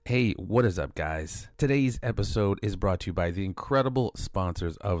Hey, what is up, guys? Today's episode is brought to you by the incredible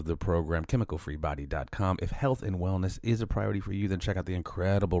sponsors of the program, ChemicalFreeBody.com. If health and wellness is a priority for you, then check out the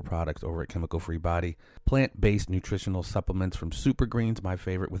incredible products over at Chemical Free Body. Plant-based nutritional supplements from Super Greens, my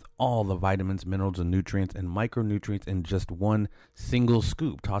favorite, with all the vitamins, minerals, and nutrients and micronutrients in just one single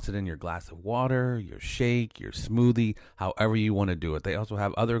scoop. Toss it in your glass of water, your shake, your smoothie, however you want to do it. They also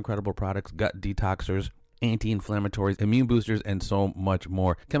have other incredible products, gut detoxers, anti-inflammatories, immune boosters, and so much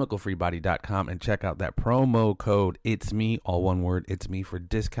more. ChemicalFreeBody.com, and check out that promo code It's Me, all one word, It's Me, for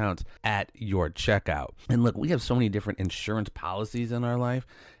discounts at your checkout. And look, we have so many different insurance policies in our life,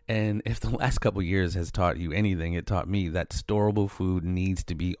 and if the last couple years has taught you anything, it taught me that storable food needs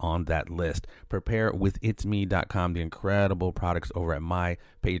to be on that list. Prepare with itsme.com, the incredible products over at My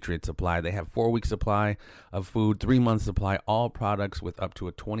Patriot Supply. They have 4-week supply of food, 3-month supply, all products with up to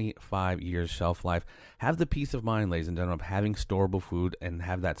a 25-year shelf life. Have the peace of mind, ladies and gentlemen, of having storable food and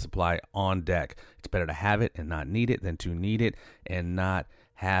have that supply on deck. It's better to have it and not need it than to need it and not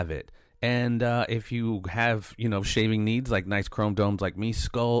have it. And if you have, shaving needs like nice chrome domes like me,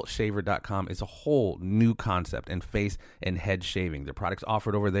 SkullShaver.com is a whole new concept in face and head shaving. The products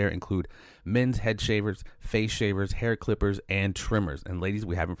offered over there include men's head shavers, face shavers, hair clippers, and trimmers. And ladies,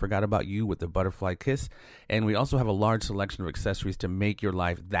 we haven't forgot about you with the butterfly kiss. And we also have a large selection of accessories to make your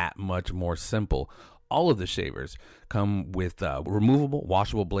life that much more simple. All of the shavers come with removable,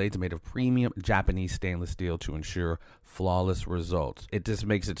 washable blades made of premium Japanese stainless steel to ensure flawless results. It just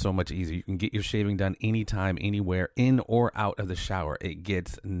makes it so much easier. You can get your shaving done anytime, anywhere, in or out of the shower. It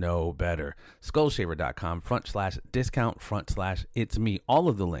gets no better. SkullShaver.com /discount /It's Me. All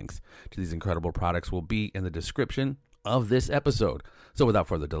of the links to these incredible products will be in the description of this episode. So without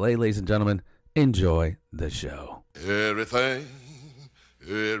further delay, ladies and gentlemen, enjoy the show. Everything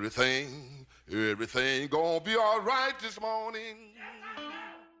gonna be all right this morning.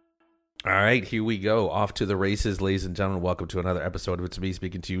 All right, here we go. Off to the races, ladies and gentlemen. Welcome to another episode of It's Me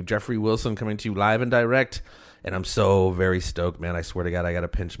speaking to you. Jeffrey Wilson coming to you live and direct. And I'm so very stoked, man. I swear to God, I got to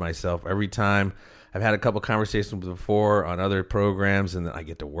pinch myself every time. I've had a couple conversations before on other programs, and I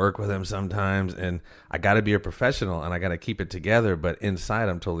get to work with him sometimes. And I got to be a professional, and I got to keep it together. But inside,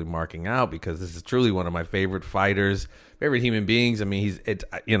 I'm totally marking out because this is truly one of my favorite fighters, favorite human beings. I mean,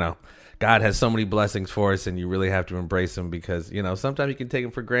 God has so many blessings for us, and you really have to embrace them because, sometimes you can take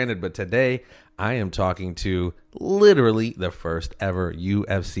them for granted. But today, I am talking to literally the first ever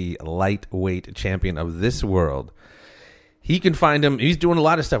UFC lightweight champion of this world. You can find him. He's doing a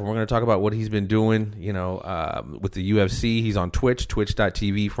lot of stuff. We're going to talk about what he's been doing, with the UFC. He's on Twitch,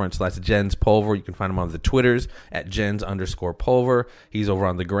 twitch.tv/Jens Pulver. You can find him on the Twitters at Jens_Pulver. He's over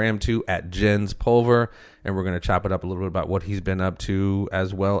on the Gram too at Jens Pulver. And we're going to chop it up a little bit about what he's been up to,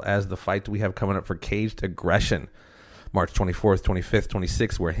 as well as the fight that we have coming up for Caged Aggression, March 24th, 25th,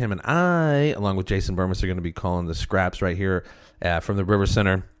 26th, where him and I, along with Jason Burmis, are going to be calling the scraps right here from the River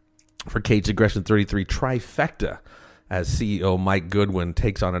Center for Caged Aggression 33 Trifecta, as CEO Mike Goodwin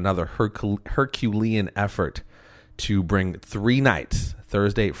takes on another Herculean effort to bring 3 nights,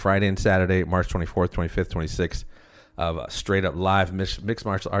 Thursday, Friday, and Saturday, March 24th, 25th, 26th, of straight up live mixed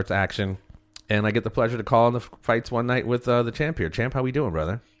martial arts action. And I get the pleasure to call on the fights one night with the champ here. Champ, how we doing,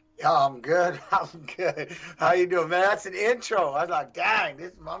 brother? Yeah, I'm good. How you doing, man? That's an intro. I was like,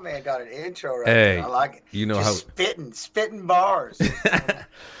 dang, my man got an intro right there. I like it. Spitting bars.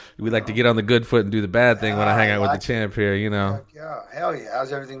 We like to get on the good foot and do the bad thing when I hang out with the champ here, Yeah, hell yeah.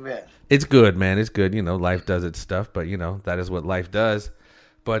 How's everything been? It's good, man. It's good. Life does its stuff, but, that is what life does.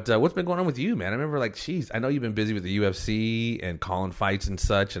 But what's been going on with you, man? I remember, I know you've been busy with the UFC and calling fights and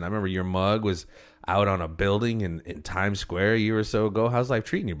such, and I remember your mug was out on a building in Times Square a year or so ago. How's life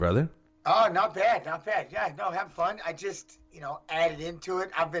treating you, brother? Oh, not bad. Yeah, no, having fun. I just, added into it.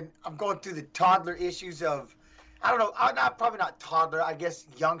 I'm going through the toddler issues of, I don't know, probably not toddler, I guess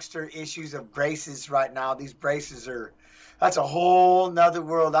youngster issues of braces right now. These braces that's a whole nother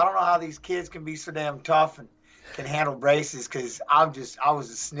world. I don't know how these kids can be so damn tough and can handle braces because I was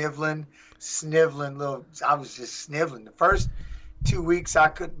a sniveling little, I was just sniveling. The first 2 weeks I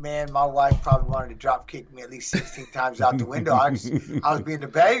couldn't, man, my wife probably wanted to drop kick me at least 16 times out the window. I was being the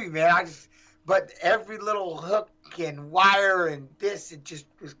baby, man. But every little hook and wire and this, it just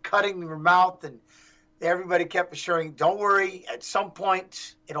was cutting her mouth, and everybody kept assuring, don't worry, at some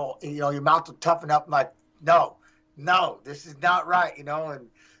point, your mouth will toughen up. I'm like, no, this is not right,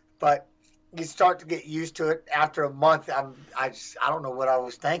 but you start to get used to it. After a month, I don't know what I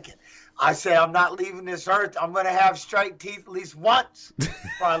was thinking. I say, I'm not leaving this earth. I'm going to have straight teeth at least once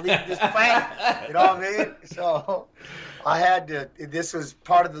before I leave this planet. You know what I mean? So I had to, this was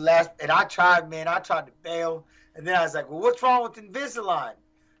part of the last, and I tried to bail. And then I was like, well, what's wrong with Invisalign?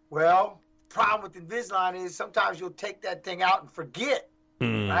 Well, problem with Invisalign is sometimes you'll take that thing out and forget,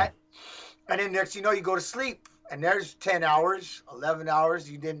 right? And then next you know, you go to sleep. And there's 10 hours, 11 hours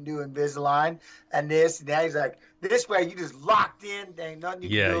you didn't do Invisalign and this and that. He's like, this way you just locked in. There ain't nothing you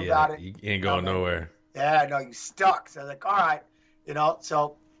can do about it. You ain't going nowhere. Yeah, no, you stuck. So I was like, all right.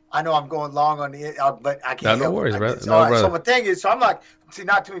 So I know I'm going long on it, but I can't. No worries, brother. So my thing is, so I'm like, see,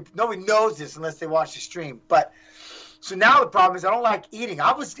 not too many, nobody knows this unless they watch the stream. But so now the problem is I don't like eating.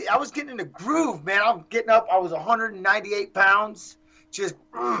 I was getting in the groove, man. I'm getting up. I was 198 pounds.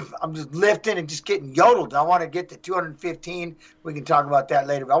 I'm just lifting and just getting yodeled. I want to get to 215. We can talk about that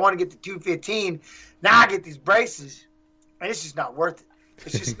later. But I want to get to 215. Now I get these braces, and it's just not worth it.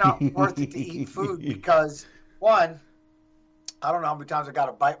 It's just not worth it to eat food because, one, I don't know how many times I got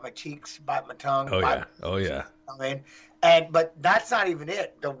to bite my cheeks, bite my tongue. Oh, yeah. I mean, but that's not even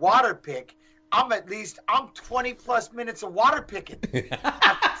it. The water pick, I'm 20 plus minutes of water picking.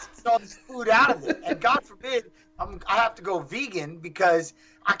 I all this food out of it. And God forbid, I have to go vegan because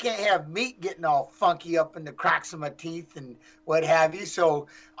I can't have meat getting all funky up in the cracks of my teeth and what have you. So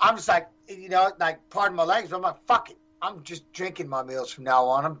I'm just like, pardon my language, but I'm like, fuck it. I'm just drinking my meals from now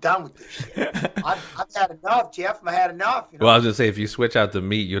on. I'm done with this shit. I've had enough, Jeff. I've had enough. Well, I was going to say, if you switch out the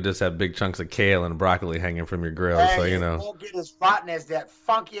meat, you'll just have big chunks of kale and broccoli hanging from your grill. It won't get as rotten as that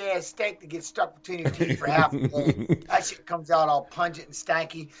funky-ass steak that gets stuck between your teeth for half a day. That shit comes out all pungent and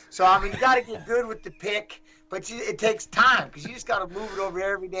stanky. So, I mean, you got to get good with the pick, but it takes time because you just got to move it over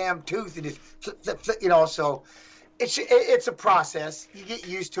every damn tooth and just flip, so it's a process. You get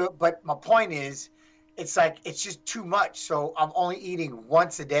used to it, but my point is, it's like it's just too much. So I'm only eating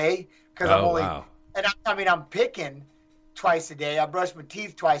once a day because wow. And I'm picking twice a day. I brush my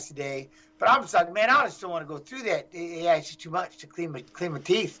teeth twice a day, but I'm just like, man, I just don't want to go through that. Yeah, it's just too much to clean my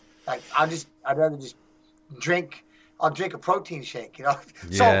teeth. Like I'd rather just drink. I'll drink a protein shake, Yes.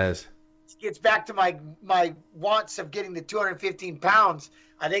 So it gets back to my wants of getting to 215 pounds.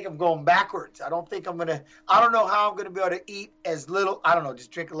 I think I'm going backwards. I don't know how I'm gonna be able to eat as little. I don't know.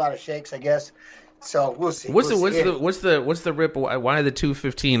 Just drink a lot of shakes, I guess. So we'll see. What's the rip? Why the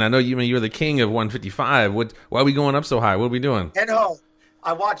 215? I know you're the king of 155. Why are we going up so high? What are we doing? Enho.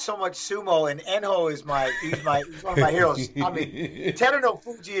 I watch so much sumo, and Enho is he's one of my heroes. I mean, Teruno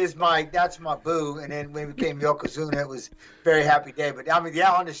Fuji is that's my boo. And then when we became Yokozuna, it was a very happy day. But I mean,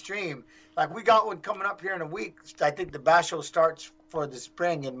 yeah, on the stream, like we got one coming up here in a week. I think the Basho starts for the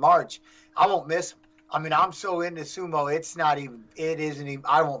spring in March. I won't miss him. I mean, I'm so into sumo,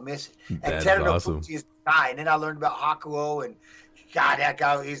 I won't miss it. And Teruno awesome. Fuji is the guy. And then I learned about Hakuo, and God, that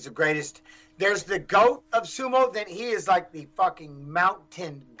guy, he's the greatest. There's the goat of sumo, then he is like the fucking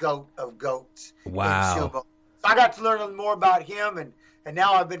mountain goat of goats. Wow. In sumo. So I got to learn more about him, and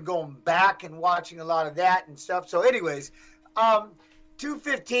now I've been going back and watching a lot of that and stuff. So anyways,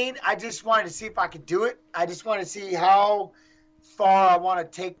 215, I just wanted to see if I could do it. I just wanted to see how far I want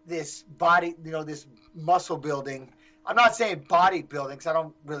to take this body, this muscle building. I'm not saying bodybuilding because I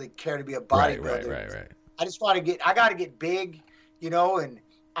don't really care to be a bodybuilder. Right. I just want to I got to get big, and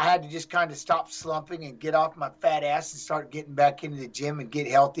I had to just kind of stop slumping and get off my fat ass and start getting back into the gym and get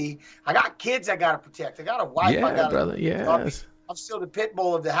healthy. I got kids I got to protect. I got a wife. Yeah, brother. Yes. I'm still the pit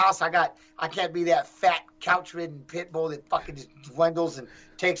bull of the house. I can't be that fat couch-ridden pit bull that fucking just dwindles and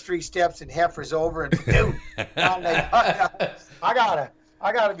takes 3 steps and heifers over and boom. I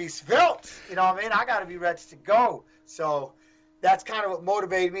gotta be svelte. You know what I mean? I gotta be ready to go. So that's kind of what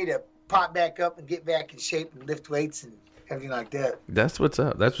motivated me to pop back up and get back in shape and lift weights and everything like that. That's what's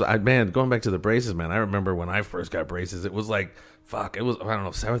up. Man, going back to the braces, man. I remember when I first got braces, it was like, fuck, it was, I don't know,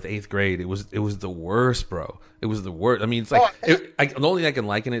 7th, 8th grade. It was the worst, bro. It was the worst. I mean, it's like, the only thing I can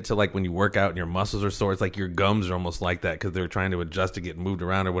liken it to, like when you work out and your muscles are sore, it's like your gums are almost like that because they're trying to adjust to get moved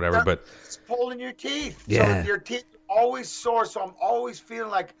around or whatever. But it's pulling your teeth. Yeah. So your teeth are always sore. So I'm always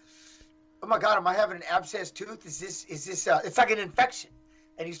feeling like, oh my God, am I having an abscessed tooth? Is this it's like an infection.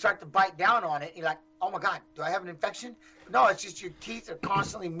 And you start to bite down on it. You're like, oh my God, do I have an infection? No, it's just your teeth are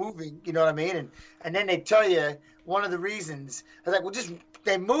constantly moving. You know what I mean? And then they tell you one of the reasons. I was like, well,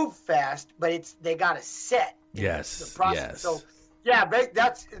 they move fast, but they got to set. Yes. The process. Yes. So yeah,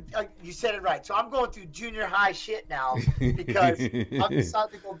 that's you said it right. So I'm going through junior high shit now because I'm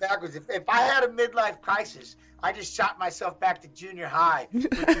deciding to go backwards. If I had a midlife crisis, I just shot myself back to junior high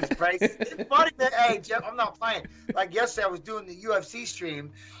with these braces. It's funny that, hey, Jeff, I'm not playing. Like yesterday, I was doing the UFC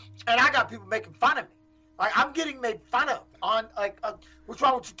stream, and I got people making fun of me. Like I'm getting made fun of on what's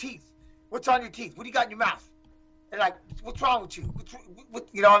wrong with your teeth? What's on your teeth? What do you got in your mouth? And like, what's wrong with you? What,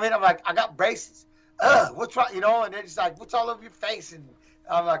 you know what I mean? I'm like, I got braces. What's wrong? And then it's like, what's all over your face? And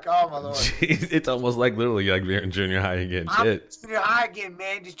I'm like, oh my Lord. Jeez, it's almost like literally like being in junior high again. I'm Shit. junior high again,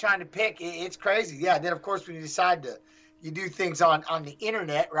 man, just trying to pick. It's crazy. Yeah. Then of course when you decide you do things on the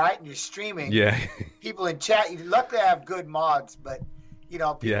internet, right? And you're streaming. Yeah. People in chat, you luckily have good mods, but you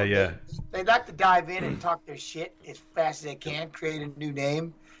know, people, they like to dive in and talk their shit as fast as they can, create a new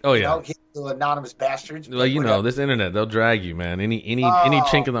name. Oh You yeah. know, hit little anonymous bastards. Well, you know, whatever. this internet, they'll drag you, man. Any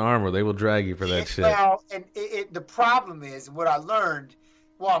chink in the armor, they will drag you for that shit. Well, and the problem is, what I learned,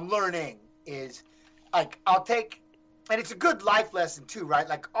 I'm learning is, like, I'll take, and it's a good life lesson too, right?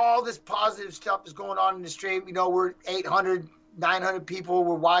 Like, all this positive stuff is going on in the stream. You know, we're 800, 900 people,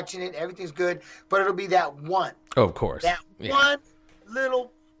 we're watching it, everything's good, but it'll be that one. Oh, of course. That one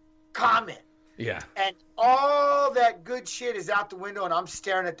little comment. Yeah. And all that good shit is out the window, and I'm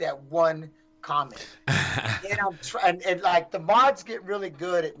staring at that one comment. And I'm trying, and like the mods get really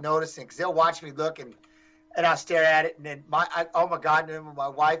good at noticing because they'll watch me look and I'll stare at it, and then oh my God, and then my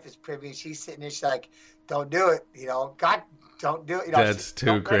wife is privy, and she's sitting there, she's like, "Don't do it, you know, God, don't do it." You know, that's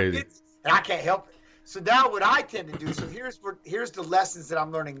too crazy. And I can't help it. So now what I tend to do, so here's the lessons that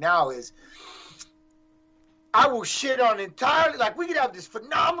I'm learning now is, I will shit on entirely, like we could have this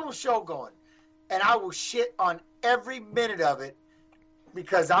phenomenal show going, and I will shit on every minute of it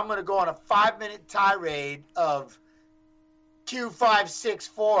because I'm going to go on a 5-minute tirade of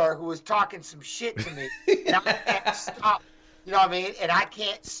Q564 who was talking some shit to me, and I can't stop. You know what I mean? And I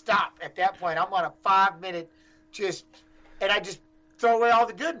can't stop at that point. I'm on a 5-minute and I just throw away all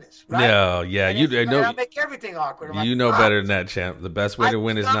the goodness. Right? No, yeah, I make everything awkward. You know better than that, champ. The best way to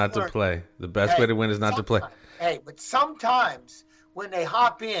win is not to play. The best way to win is not to play. Hey, but sometimes when they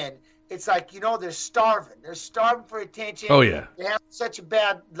hop in, it's like, you know, they're starving. They're starving for attention. Oh, yeah. They have such a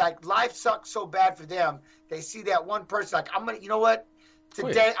bad, like, life sucks so bad for them. They see that one person, like, I'm going to, you know what?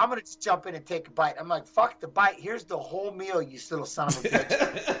 Today, I'm going to just jump in and take a bite. I'm like, fuck the bite. Here's the whole meal, you little son of a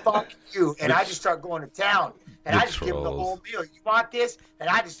bitch. Fuck you. And I just start going to town. And I just give them the whole meal. You want this? And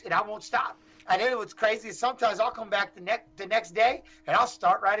I won't stop. And then what's crazy is sometimes I'll come back the next day and I'll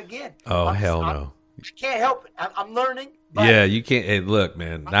start right again. Oh, hell no. I can't help it. I'm learning. Yeah, you can't. Hey, look,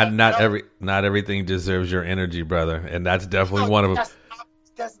 man. Not everything deserves your energy, brother, and that's definitely one of them.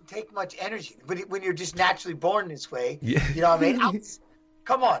 It doesn't take much energy, but when you're just naturally born this way, yeah. You know what I mean?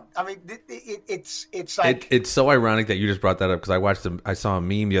 Come on. I mean, it's like it's so ironic that you just brought that up because I saw a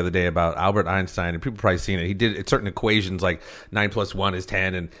meme the other day about Albert Einstein, and people probably seen it. He did certain equations like 9 + 1 is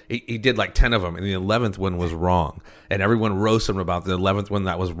 10, and he did like 10 of them, and the 11th one was wrong, and everyone roasted him about the 11th one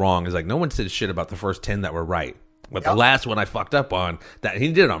that was wrong. It's like no one said shit about the first 10 that were right. But the last one I fucked up on, that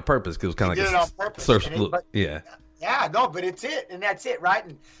he did it on purpose because it was kind of like a social, yeah. Yeah, no, but it's it, and that's it, right?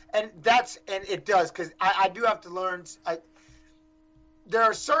 And it does because I do have to learn. There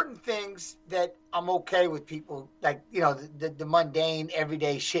are certain things that I'm okay with people, like, you know, the mundane,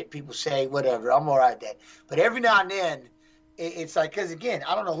 everyday shit people say, whatever. I'm all right with that. But every now and then, it's like, because again,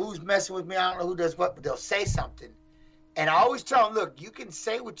 I don't know who's messing with me. I don't know who does what, but they'll say something. And I always tell them, look, you can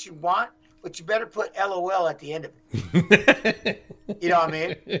say what you want, but you better put LOL at the end of it. You know what I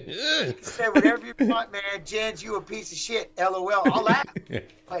mean? You can say whatever you want, man. Jens, you a piece of shit. LOL. I'll laugh.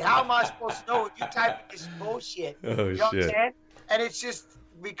 But how am I supposed to know if you type this bullshit? Oh, you know what I'm shit. saying? And it's just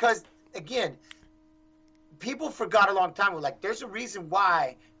because, again, people forgot a long time ago. Like, there's a reason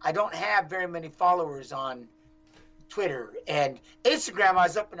why I don't have very many followers on Twitter. And Instagram, I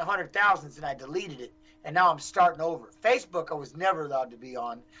was up in the 100,000s and I deleted it. And now I'm starting over. Facebook, I was never allowed to be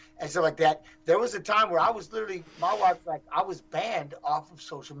on and stuff like that. There was a time where I was literally, my wife, like, I was banned off of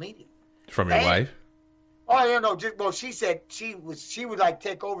social media. From your wife? Oh, I don't know. Well, she said she would like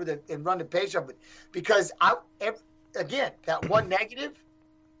take over and run the page of it because again, that one negative,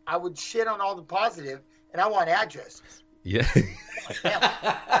 I would shit on all the positive, and I want addresses. Yeah.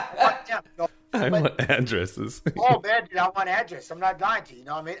 I want addresses. Oh, man, dude, I want address. I'm not lying to you. You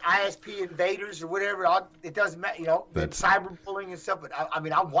know what I mean? ISP invaders or whatever, it doesn't matter, you know, cyberbullying and stuff. But, I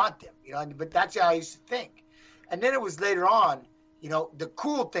mean, I want them, you know, but that's how I used to think. And then it was later on, you know, the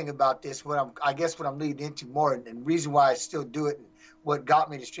cool thing about this, what I'm leading into more, and the reason why I still do it and what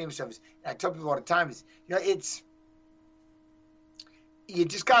got me to stream stuff is, and I tell people all the time is, you know, you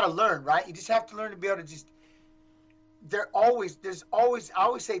just got to learn, right? You just have to learn to be able to just, I always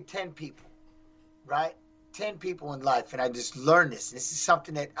say 10 people, right? 10 people in life. And I just learned this. This is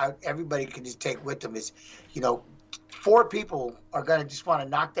something that everybody can just take with them is, you know, 4 people are going to just want to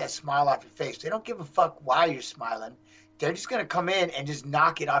knock that smile off your face. They don't give a fuck why you're smiling. They're just going to come in and just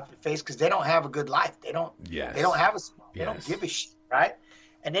knock it off your face because they don't have a good life. They don't have a smile. They don't give a shit, right?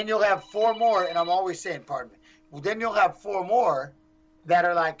 And then you'll have 4 more, and I'm always saying, pardon me. Well, then you'll have 4 more that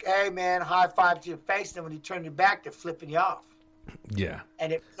are like, hey, man, high five to your face. And then when you turn your back, they're flipping you off. Yeah.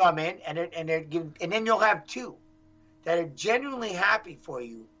 And it, you know what I mean, and then you'll have two that are genuinely happy for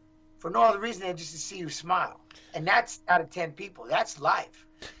you, for no other reason than just to see you smile. And that's out of 10 people. That's life.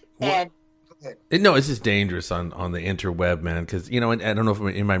 And no, it's just dangerous on the interweb, man. Because I don't know if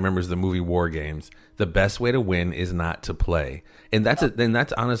anybody remembers the movie War Games. The best way to win is not to play, and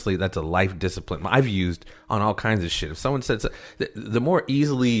that's honestly that's a life discipline I've used on all kinds of shit. If someone says the more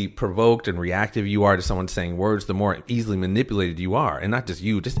easily provoked and reactive you are to someone saying words, the more easily manipulated you are, and not just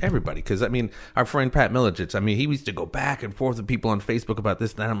you, just everybody. Because our friend Pat Miletich, he used to go back and forth with people on Facebook about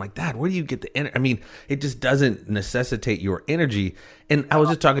this and that. I'm like, Dad, where do you get the energy? It just doesn't necessitate your energy. And I was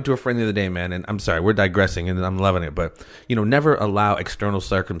just talking to a friend the other day, man, and I'm sorry, we're digressing, and I'm loving it, but, never allow external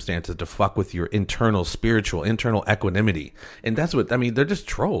circumstances to fuck with your internal equanimity. And that's what, they're just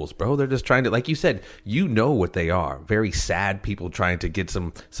trolls, bro. They're just trying to, like you said, what they are. Very sad people trying to get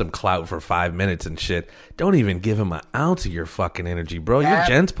some clout for 5 minutes and shit. Don't even give them an ounce of your fucking energy, bro. Yeah, you're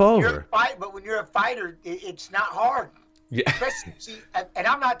Jens Pulver. But when you're a fighter, it's not hard. Yeah. See, and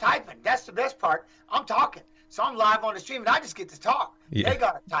I'm not typing. That's the best part. I'm talking. So I'm live on the stream, and I just get to talk. Yeah. They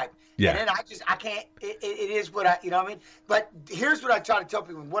got to type. Yeah. And then I can't, it is what you know what I mean? But here's what I try to tell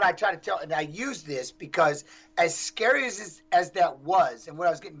people, and I use this because as scary as that was, and what I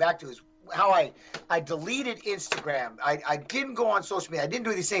was getting back to is how I deleted Instagram. I didn't go on social media. I didn't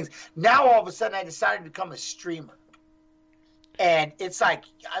do these things. Now, all of a sudden, I decided to become a streamer. And it's like,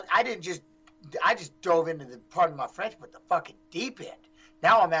 I just dove into pardon my French, but the fucking deep end.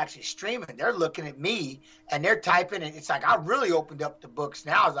 Now I'm actually streaming. They're looking at me and they're typing, and it's like I really opened up the books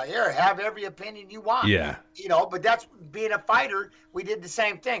now. I was like, here, have every opinion you want. Yeah. But that's being a fighter. We did the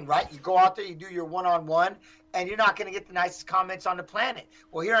same thing, right? You go out there, you do your one-on-one, and you're not going to get the nicest comments on the planet.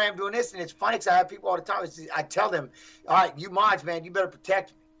 Well, here I am doing this, and it's funny because I have people all the time. I tell them, all right, you mods, man, you better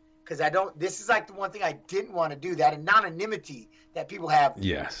protect me. Because this is like the one thing I didn't want to do, that anonymity that people have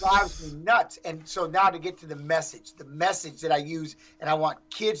drives me nuts. And so now to get to the message that I use and I want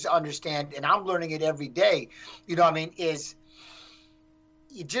kids to understand, and I'm learning it every day, is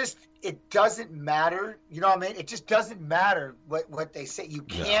it doesn't matter. It just doesn't matter what they say. You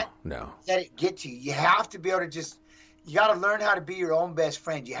can't let it get to you. You have to be able to you got to learn how to be your own best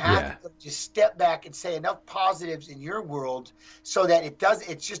friend. You have to just step back and say enough positives in your world so that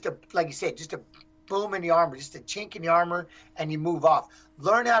it's just like you said, just a boom in the armor, just a chink in the armor, and you move off.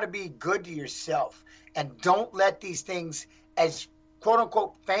 Learn how to be good to yourself, and don't let these things, as quote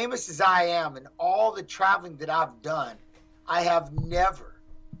unquote famous as I am and all the traveling that I've done, I have never,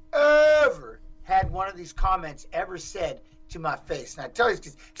 ever had one of these comments ever said to my face. And I tell you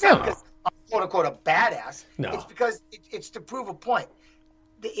this because I'm quote unquote a badass. No. It's because it's to prove a point.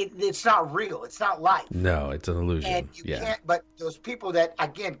 It's not real. It's not life. No, it's an illusion. And you can't, but those people that,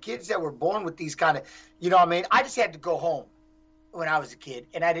 again, kids that were born with these kind of, I just had to go home when I was a kid,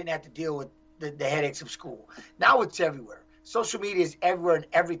 and I didn't have to deal with the headaches of school. Now it's everywhere. Social media is everywhere and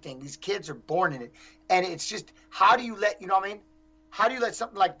everything. These kids are born in it. And it's just, how do you let, how do you let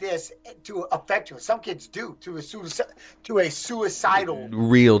something like this to affect you? Some kids do to a suicidal.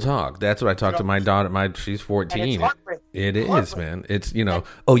 Real talk. That's what I talked to my daughter. She's 14. It is, man. It's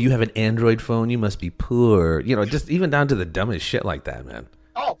oh, you have an Android phone, you must be poor. Just even down to the dumbest shit like that, man.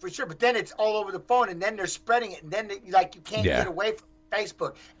 Oh, for sure. But then it's all over the phone, and then they're spreading it, and then you can't get away from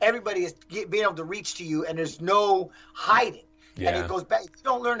Facebook. Everybody is being able to reach to you, and there's no hiding. Yeah. And it goes back. You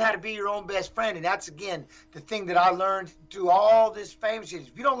don't learn how to be your own best friend, and that's again the thing that I learned through all this famous shit.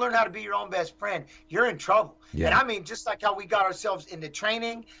 If you don't learn how to be your own best friend, you're in trouble. Yeah. And just like how we got ourselves into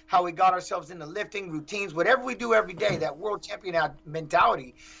training, how we got ourselves into lifting routines, whatever we do every day, that world champion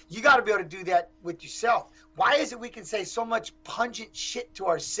mentality, you got to be able to do that with yourself. Why is it we can say so much pungent shit to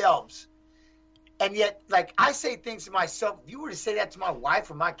ourselves, and yet, like, I say things to myself? If you were to say that to my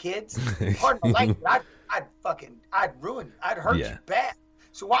wife or my kids, pardon my language, I'd hurt you bad.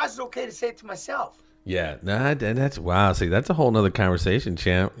 So why is it okay to say it to myself? Yeah, that's wow. See, that's a whole nother conversation,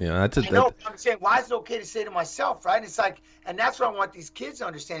 champ. I'm saying, why is it okay to say to myself, right? It's like, and that's what I want these kids to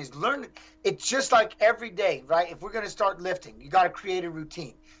understand is learn. It's just like every day, right? If we're going to start lifting, you got to create a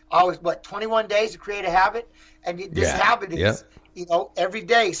routine. Always, 21 days to create a habit, and this habit is, every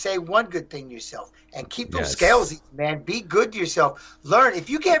day say one good thing to yourself, and keep those scales easy, man. Be good to yourself. Learn. If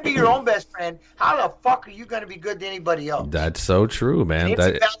you can't be your own best friend, how the fuck are you going to be good to anybody else? That's so true, man. It's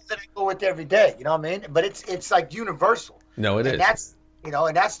a balance that I go with every day. You know what I mean? But it's like universal. No, it is. That's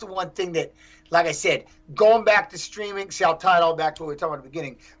and that's the one thing that, like I said, going back to streaming. See, I'll tie it all back to what we were talking about at the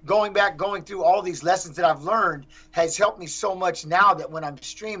beginning. Going through all these lessons that I've learned has helped me so much now that when I'm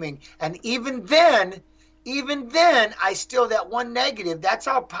streaming, and even then, even then, I still, that one negative, that's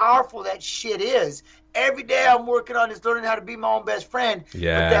how powerful that shit is. Every day I'm working on is learning how to be my own best friend.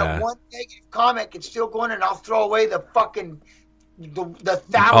 Yeah. But that one negative comment can still go in and I'll throw away the fucking, the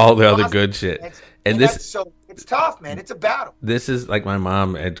thousand. All the other good shit. And this, so it's tough, man. It's a battle. This is like my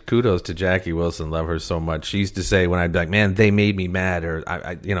mom, and kudos to Jackie Wilson. Love her so much. She used to say when I'd be like, man, they made me mad, or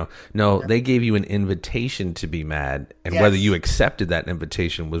they gave you an invitation to be mad, and whether you accepted that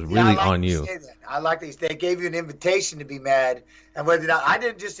invitation was really on you. I like these. They gave you an invitation to be mad, and whether or not, I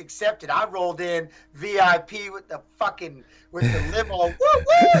didn't just accept it. I rolled in VIP with the limo. Woo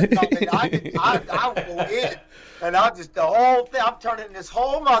woo! I rolled in. And I'll just, the whole thing, I'm turning this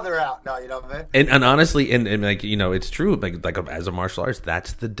whole mother out. No, you know what I mean? And honestly, and like, it's true. Like as a martial artist,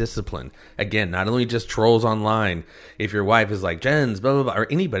 that's the discipline. Again, not only just trolls online. If your wife is like, Jens, blah, blah, blah, or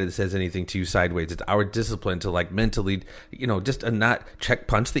anybody that says anything to you sideways, it's our discipline to like mentally, just not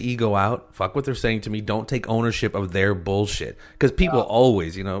punch the ego out. Fuck what they're saying to me. Don't take ownership of their bullshit. Because people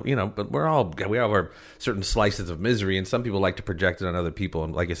always, but we all have our certain slices of misery, and some people like to project it on other people.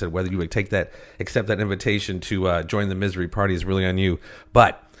 And like I said, whether you would accept that invitation to join the misery party is really on you.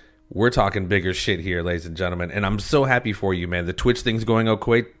 But we're talking bigger shit here, ladies and gentlemen. And I'm so happy for you, man. The Twitch thing's going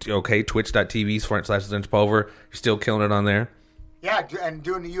okay. Twitch.tv/LaceLynchPulver. You're still killing it on there? Yeah, and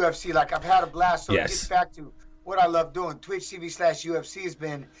doing the UFC. Like, I've had a blast. So it gets back to what I love doing. Twitch TV/UFC has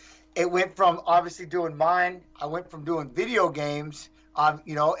been, it went from obviously doing mine. I went from doing video games, and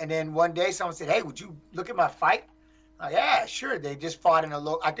then one day someone said, hey, would you look at my fight? Yeah, sure. They just fought in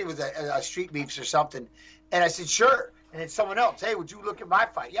I think it was a Street Beefs or something. And I said, sure. And then someone else, hey, would you look at my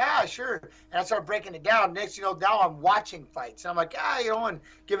fight? Yeah, sure. And I started breaking it down. Next, now I'm watching fights. And I'm like, and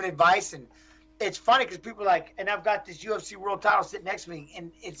giving advice. And it's funny because people are like, and I've got this UFC world title sitting next to me.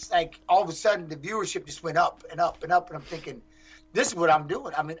 And it's like all of a sudden the viewership just went up and up and up. And I'm thinking, this is what I'm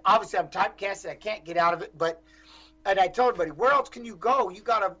doing. I mean, obviously I'm typecasted. I can't get out of it. And I told everybody, where else can you go? You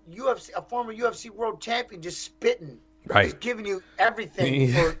got a former UFC world champion just spitting. Right. Just giving you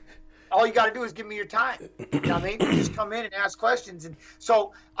everything for all you got to do is give me your time. You know what I mean? You just come in and ask questions. And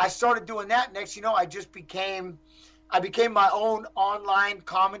so I started doing that. Next, I became my own online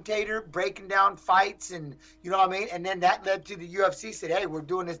commentator, breaking down fights, and you know what I mean? And then that led to the UFC said, hey, we're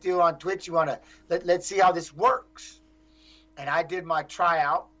doing this deal on Twitch. You want to, let's see how this works. And I did my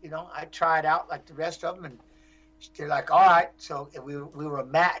tryout. I tried out like the rest of them. And they're like, all right. So we were a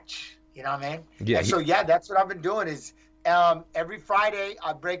match. You know what I mean? Yeah. And so, that's what I've been doing is, every Friday,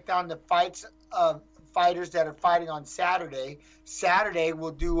 I break down the fights of fighters that are fighting on Saturday. Saturday,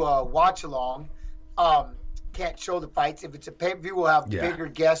 we'll do a watch along. Can't show the fights. If it's a pay-per-view, we'll have bigger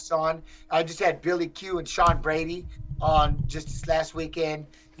guests on. I just had Billy Q and Sean Brady on just this last weekend.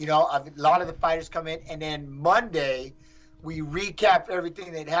 A lot of the fighters come in. And then Monday, we recap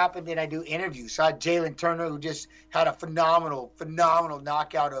everything that happened, and I do interviews. So I had Jalen Turner, who just had a phenomenal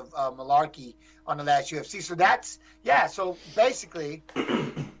knockout of Malarkey on the last UFC. So that's, so basically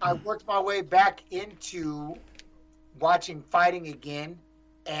I worked my way back into watching fighting again.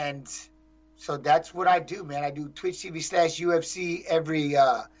 And so that's what I do, man. I do Twitch TV/UFC every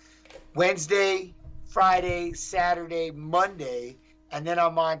Wednesday, Friday, Saturday, Monday. And then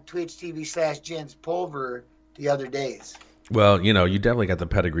I'm on Twitch TV/Jens Pulver the other days. Well, you definitely got the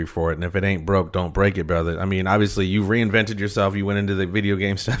pedigree for it, and if it ain't broke, don't break it, brother. I mean, obviously, you reinvented yourself. You went into the video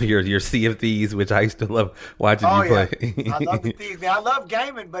game stuff. Your Sea of Thieves, which I used to love watching you play. I love the Thieves, man. I love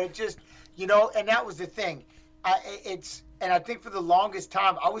gaming, but it just, and that was the thing. And I think for the longest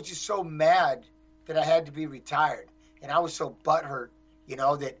time, I was just so mad that I had to be retired, and I was so butthurt,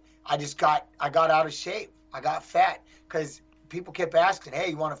 that I got out of shape. I got fat because people kept asking, hey,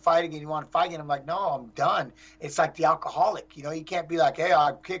 you want to fight again? I'm like, no, I'm done. It's like the alcoholic. You can't be like, hey,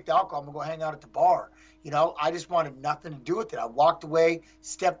 I kicked alcohol. I'm going to go hang out at the bar. I just wanted nothing to do with it. I walked away,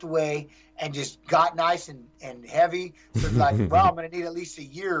 stepped away, and just got nice and heavy. So it's like, well, I'm going to need at least a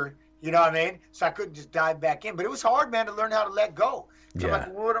year. You know what I mean? So I couldn't just dive back in. But it was hard, man, to learn how to let go. So I'm like,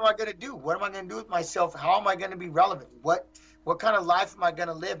 well, what am I going to do? What am I going to do with myself? How am I going to be relevant? What kind of life am I going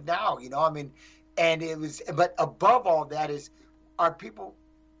to live now? And it was, but above all that is,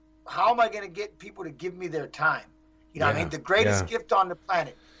 how am I going to get people to give me their time? What I mean? The greatest gift on the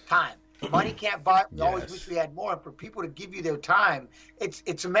planet, time. Money can't buy it. We always wish we had more. And for people to give you their time,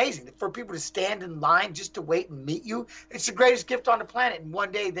 it's amazing. For people to stand in line just to wait and meet you, it's the greatest gift on the planet. And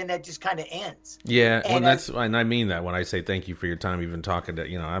one day, then that just kind of ends. Yeah, and and I mean that when I say thank you for your time. Even talking to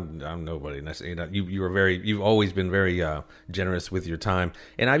I'm nobody, and I say you've always been very generous with your time.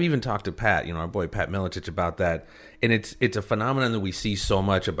 And I've even talked to Pat, our boy Pat Miletich, about that. And it's a phenomenon that we see so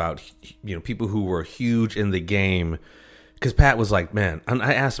much about people who were huge in the game Because Pat was like, man, and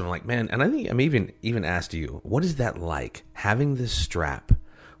I asked him, like, man, and I think I'm even asked you, what is that like, having this strap,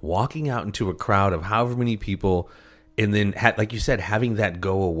 walking out into a crowd of however many people, and then, like you said, having that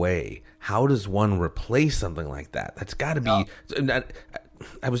go away? How does one replace something like that? That's got to be...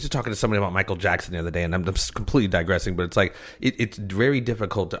 I was just talking to somebody about Michael Jackson the other day, and I'm just completely digressing, but it's like, it's very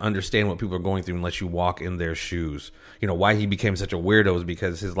difficult to understand what people are going through unless you walk in their shoes. You know, why he became such a weirdo is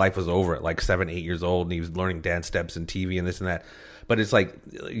because his life was over at like 7, 8 years old, and he was learning dance steps and TV and this and that. But it's like,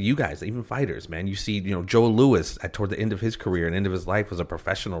 you guys, even fighters, man, you see, you know, Joe Louis toward the end of his career and end of his life was a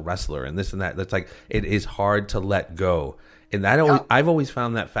professional wrestler and this and that. That's like, it is hard to let go. And I've always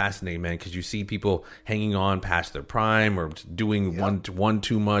found that fascinating, man, because you see people hanging on past their prime or doing one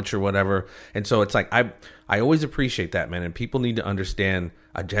too much or whatever. And so it's like, I always appreciate that, man. And people need to understand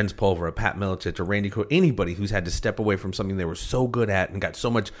a Jens Pulver, a Pat Miletich, a Randy Couture, anybody who's had to step away from something they were so good at and got so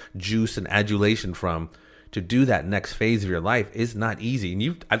much juice and adulation from. To do that next phase of your life is not easy.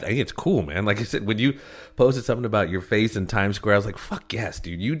 And I think it's cool, man. Like I said, when you posted something about your face in Times Square, I was like, fuck yes,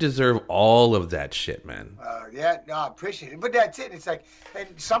 dude. You deserve all of that shit, man. I appreciate it. But that's it. It's like, and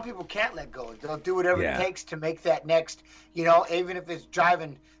some people can't let go. They'll do whatever it takes to make that next, you know, even if it's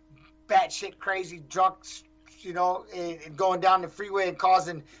driving batshit crazy drunks, you know, and going down the freeway and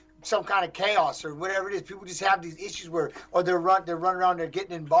causing some kind of chaos or whatever it is. People just have these issues where, or they're running around, they're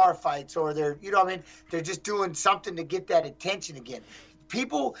getting in bar fights, or they're, you know what I mean? They're just doing something to get that attention again.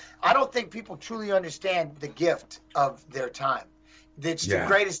 I don't think people truly understand the gift of their time. It's the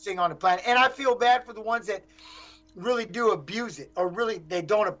greatest thing on the planet. And I feel bad for the ones that really do abuse it, or really they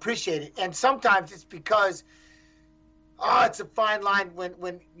don't appreciate it. And sometimes it's because, it's a fine line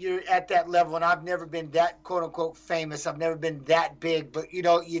when you're at that level, and I've never been that quote unquote famous. I've never been that big, but you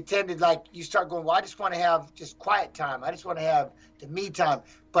know, you tend to like, you start going, well, I just want to have just quiet time. I just want to have the me time.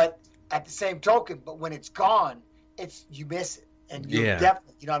 But at the same token, but when it's gone, you miss it, and you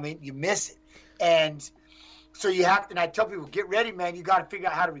definitely, you know what I mean? You miss it, and so you have to. And I tell people, get ready, man. You got to figure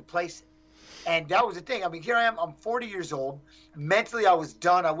out how to replace it. And that was the thing. I mean, here I am. I'm 40 years old. Mentally, I was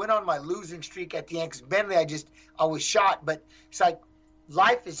done. I went on my losing streak at the end because mentally, I was shot. But it's like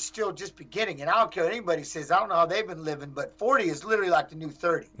life is still just beginning. And I don't care what anybody says. I don't know how they've been living, but 40 is literally like the new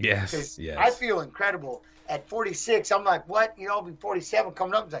 30. Yes. I feel incredible. At 46, I'm like, what? You know, I'll be 47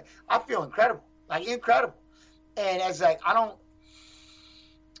 coming up. It's like, I feel incredible. Like, incredible. And it's like,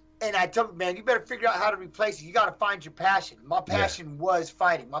 and I tell them, man, you better figure out how to replace it. You got to find your passion. My passion was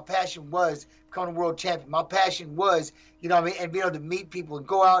fighting. My passion was becoming a world champion. My passion was, you know what I mean, and being able to meet people and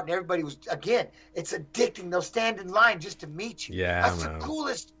go out, and everybody was, again, it's addicting. They'll stand in line just to meet you. Yeah, that's the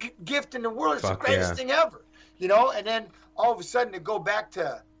coolest gift in the world. It's the greatest thing ever, you know? And then all of a sudden to go back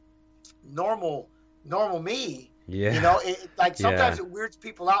to normal me, you know, like sometimes it weirds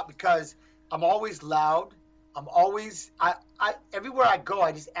people out because I'm always loud. I'm always, everywhere I go,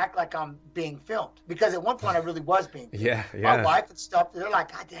 I just act like I'm being filmed, because at one point I really was being filmed. My wife and stuff, they're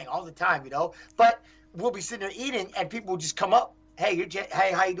like, God dang, all the time, you know. But we'll be sitting there eating, and people will just come up. Hey,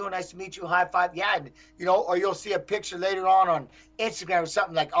 hey, how you doing? Nice to meet you. High five. Yeah, and, you know, or you'll see a picture later on Instagram or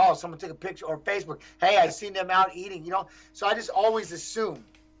something like, oh, someone took a picture, or Facebook. Hey, I seen them out eating, you know. So I just always assume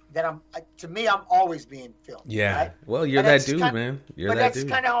that I'm always being filmed. Yeah. Right? Well, you're that dude, man. But that's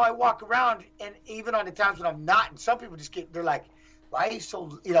kind of how I walk around. And even on the times when I'm not, and some people just they're like, why are you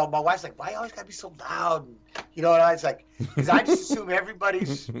so, you know, my wife's like, why you always got to be so loud? And, you know, and I was like, because I just assume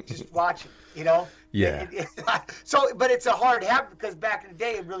everybody's just watching, you know? Yeah. So, but it's a hard habit, because back in the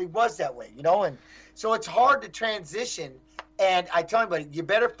day, it really was that way, you know? And so it's hard to transition. And I tell anybody, you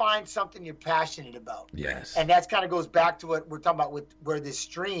better find something you're passionate about. Yes. And that kind of goes back to what we're talking about with where this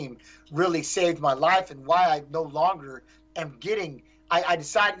stream really saved my life, and why I no longer am I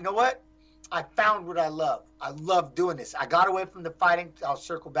decided, you know what? I found what I love. I love doing this. I got away from the fighting. I'll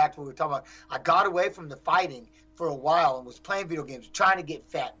circle back to what we were talking about. I got away from the fighting for a while and was playing video games, trying to get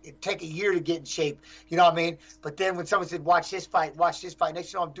fat. It'd take a year to get in shape, you know what I mean? But then when someone said, watch this fight, next thing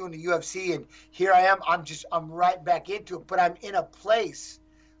you know, I'm doing the UFC, and here I am. I'm right back into it. But I'm in a place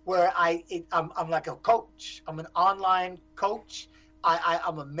where I'm like a coach. I'm an online coach.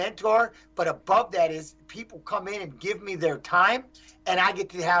 I'm a mentor. But above that is people come in and give me their time, and I get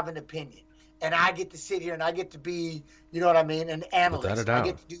to have an opinion. And I get to sit here and I get to be, you know what I mean, an analyst. Without a doubt. I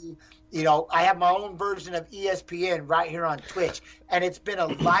get to do, you know, I have my own version of ESPN right here on Twitch. And it's been a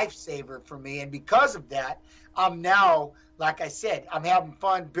lifesaver for me. And because of that, I'm now, like I said, I'm having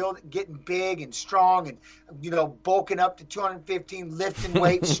fun getting big and strong, and, you know, bulking up to 215, lifting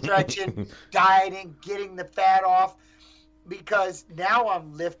weights, stretching, dieting, getting the fat off. Because now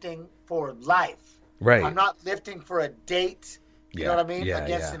I'm lifting for life. Right. I'm not lifting for a date. You know what I mean? Yeah,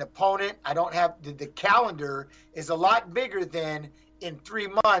 Against an opponent. I don't have the calendar is a lot bigger than in 3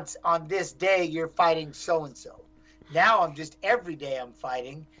 months on this day you're fighting so and so. Now I'm just every day I'm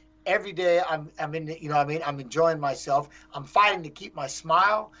fighting. Every day I'm in the, you know what I mean? I'm enjoying myself. I'm fighting to keep my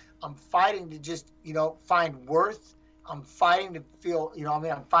smile. I'm fighting to just, find worth. I'm fighting to feel,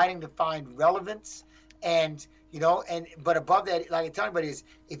 I'm fighting to find relevance. And, but above that, like I tell everybody, is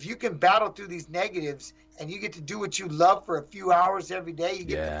if you can battle through these negatives and you get to do what you love for a few hours every day, you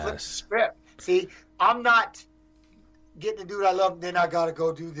get to flip the script. See, I'm not getting to do what I love, and then I got to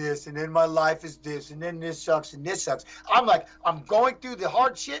go do this, and then my life is this, and then this sucks, and this sucks. I'm like, I'm going through the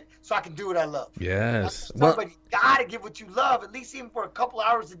hard shit so I can do what I love. Yes. But you got to give what you love, at least even for a couple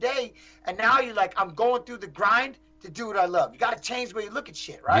hours a day. And now you're like, I'm going through the grind to do what I love. You got to change the way you look at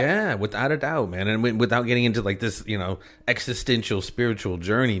shit, right? Yeah, without a doubt, man. And without getting into like this, existential spiritual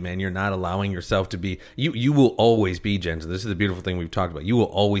journey, man, you're not allowing yourself to be, you will always be, Jensen. This is the beautiful thing we've talked about. You will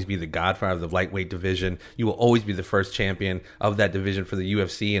always be the godfather of the lightweight division. You will always be the first champion of that division for the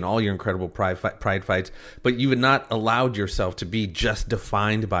UFC and all your incredible pride fights. But you have not allowed yourself to be just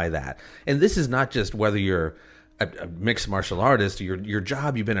defined by that. And this is not just whether you're a mixed martial artist, your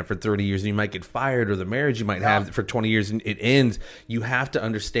job you've been at for 30 years and you might get fired, or the marriage you might have for 20 years and it ends. You have to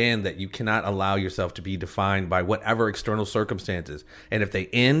understand that you cannot allow yourself to be defined by whatever external circumstances. And if they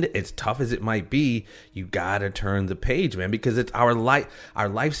end, as tough as it might be, you gotta turn the page, man, because it's our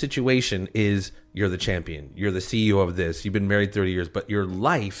life situation is you're the champion. You're the CEO of this. You've been married 30 years, but your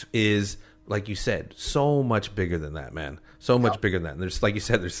life is, like you said, so much bigger than that, man. So much bigger than that. And there's, like you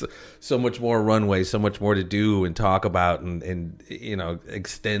said, there's so much more runway, so much more to do and talk about and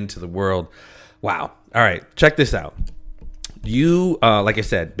extend to the world. Wow. All right. Check this out. You, like I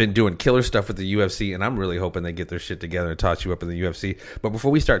said, been doing killer stuff with the UFC, and I'm really hoping they get their shit together and toss you up in the UFC. But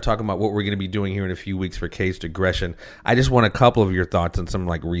before we start talking about what we're going to be doing here in a few weeks for Caged Aggression, I just want a couple of your thoughts on some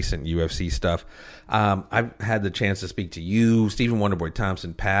like recent UFC stuff. I've had the chance to speak to you, Stephen Wonderboy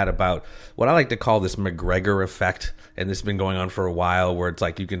Thompson, Pat, about what I like to call this McGregor effect. And this has been going on for a while, where it's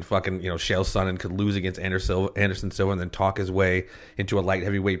like you can fucking, Chael Sonnen could lose against Anderson Silva and then talk his way into a light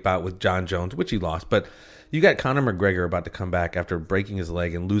heavyweight bout with John Jones, which he lost. But you got Conor McGregor about to come back after breaking his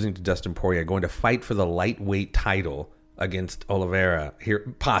leg and losing to Dustin Poirier, going to fight for the lightweight title against Oliveira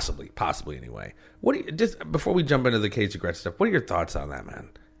here, possibly anyway. What do you, just before we jump into the Caged Aggression stuff, what are your thoughts on that, man?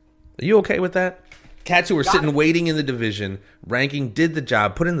 Are you okay with that? Cats who were sitting waiting in the division, ranking, did the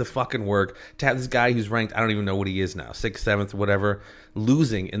job, put in the fucking work, to have this guy who's ranked, I don't even know what he is now, 6th, 7th, whatever,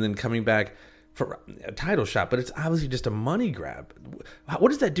 losing, and then coming back for a title shot. But it's obviously just a money grab. What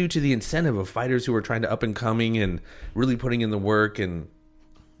does that do to the incentive of fighters who are trying to up and coming and really putting in the work and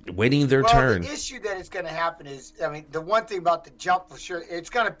waiting their turn? The issue that is going to happen is, the one thing about the jump for sure,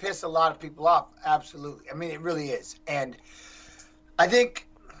 it's going to piss a lot of people off. Absolutely. It really is. And I think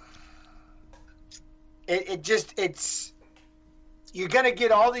it's you're going to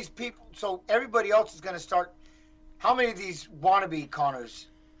get all these people. So everybody else is going to start. How many of these wannabe Conors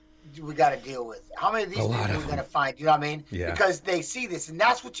do we got to deal with? How many of these people are we going to find? You know what I mean? Yeah. Because they see this, and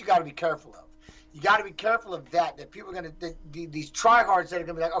that's what you got to be careful of. You got to be careful of that people are going to, these tryhards that are going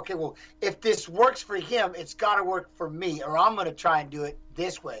to be like, okay, well, if this works for him, it's got to work for me, or I'm going to try and do it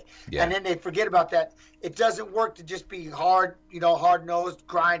this way. Yeah. And then they forget about that. It doesn't work to just be hard, hard-nosed,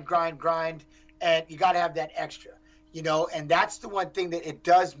 grind, and you got to have that extra, and that's the one thing that it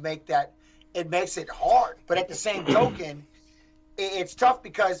does make that, it makes it hard. But at the same token, it's tough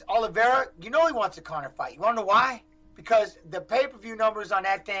because Oliveira, he wants a Conor fight. You want to know why? Because the pay-per-view numbers on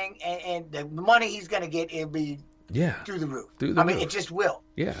that thing and the money he's going to get, it'll be through the roof. It just will.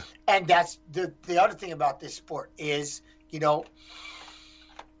 Yeah. And that's the other thing about this sport is,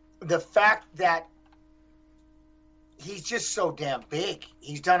 the fact that he's just so damn big.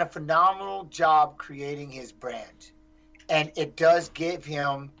 He's done a phenomenal job creating his brand. And it does give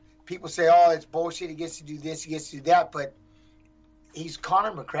him, people say, oh, it's bullshit, he gets to do this, he gets to do that, but he's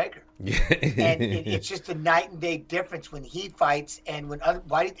Conor McGregor. And it's just a night and day difference when he fights and when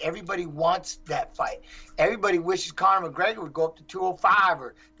everybody wants that fight. Everybody wishes Conor McGregor would go up to 205,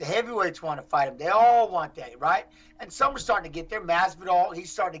 or the heavyweights want to fight him. They all want that, right? And some are starting to get there. Masvidal,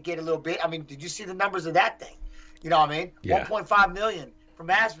 he's starting to get a little bit. Did you see the numbers of that thing? You know what I mean? Yeah. 1.5 million for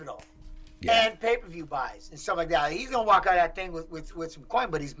Masvidal. Yeah. And pay-per-view buys and stuff like that. He's going to walk out of that thing with some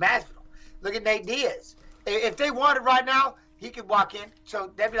coin, but he's Masvidal. Look at Nate Diaz. If they wanted right now, he could walk in. So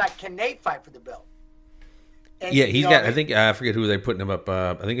they'd be like, can Nate fight for the belt? And, Yeah, he's got. I think I forget who they're putting him up.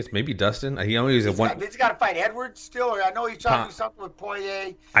 I think it's maybe Dustin. He only has one. He's got to fight Edwards still. Or I know he's trying to do something with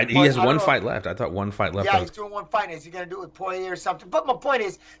Poirier. He has one fight left. I thought one fight left. Yeah, he's doing one fight. Is he going to do it with Poirier or something? But my point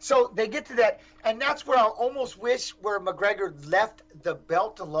is, so they get to that, and that's where I almost wish where McGregor left the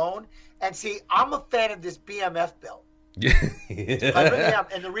belt alone. And see, I'm a fan of this BMF belt. Yeah. I really am,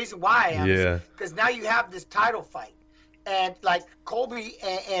 and the reason why I am Yeah. is because now you have this title fight, and like Colby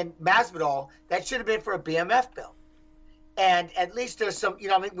and Masvidal, that should have been for a BMF belt. And at least there's some, you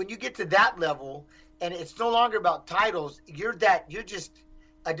know, I mean, when you get to that level, and it's no longer about titles, you're just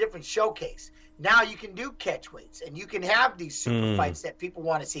a different showcase. Now you can do catch weights, and you can have these super fights that people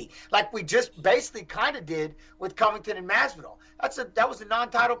want to see, like we just basically kind of did with Covington and Masvidal. That was a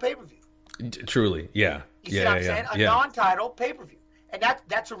non-title pay-per-view. Truly, yeah. You see what I'm saying? A non-title pay-per-view, and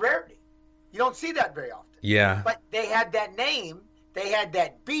that's a rarity. You don't see that very often. Yeah. But they had that name, they had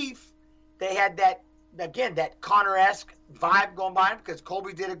that beef, they had that, again, that Conor-esque vibe going by him, because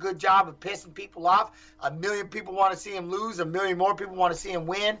Colby did a good job of pissing people off. 1 million people want to see him lose. 1 million more people want to see him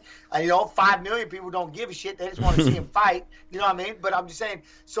win. 5 million people don't give a shit. They just want to see him fight. You know what I mean? But I'm just saying,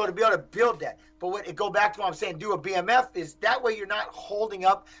 so to be able to build that. But what it go back to what I'm saying, do a BMF, is that way you're not holding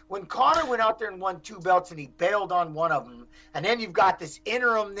up. When Conor went out there and won 2 belts and he bailed on one of them, and then you've got this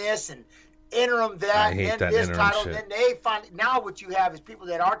interim this and interim that, and then this title, shit. then they finally, now what you have is people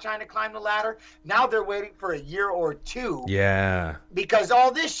that are trying to climb the ladder. Now they're waiting for a year or 2. Yeah. Because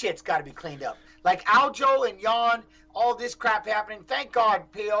all this shit's got to be cleaned up. Like Aljo and Jan, all this crap happening. Thank God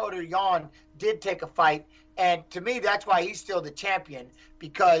Piotr Jan did take a fight. And to me, that's why he's still the champion,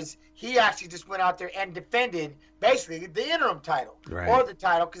 because he actually just went out there and defended basically the interim title or the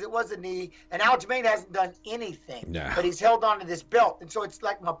title, because it was a knee. And Aljamain hasn't done anything, but he's held on to this belt. And so it's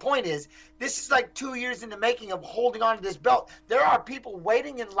like, my point is, this is like 2 years in the making of holding on to this belt. There are people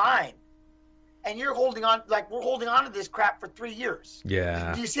waiting in line, and you're holding on, like we're holding on to this crap for 3 years.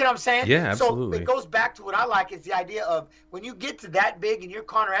 Yeah. Do you see what I'm saying? Yeah, absolutely. So it goes back to what I like, is the idea of when you get to that big and you're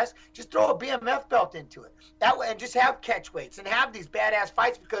Conor-esque, just throw a BMF belt into it. That way, and just have catch weights and have these badass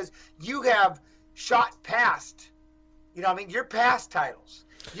fights, because you have shot past, you know what I mean? You're past titles.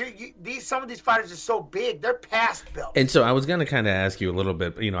 Some of these fighters are so big, they're past belts. And so I was going to kind of ask you a little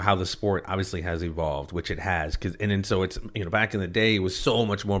bit, how the sport obviously has evolved, which it has. So it's, back in the day, it was so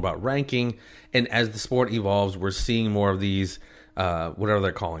much more about ranking. And as the sport evolves, we're seeing more of these, whatever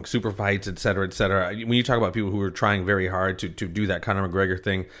they're calling, super fights, et cetera, et cetera. When you talk about people who are trying very hard to do that Conor McGregor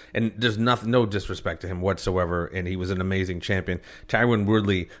thing, and there's no disrespect to him whatsoever, and he was an amazing champion. Tyron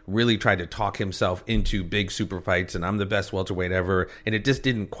Woodley really tried to talk himself into big super fights, and I'm the best welterweight ever, and it just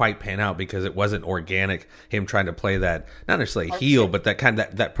didn't quite pan out because it wasn't organic. Him trying to play that, not necessarily heel, but that kind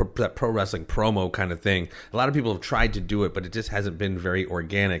of that pro wrestling promo kind of thing. A lot of people have tried to do it, but it just hasn't been very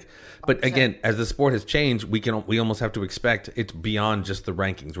organic. But again, as the sport has changed, we almost have to expect it's beyond just the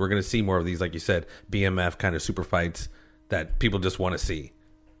rankings. We're going to see more of these, like you said, BMF kind of super fights that people just want to see.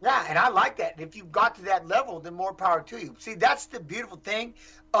 Yeah, and I like that. If you've got to that level, then more power to you. See, that's the beautiful thing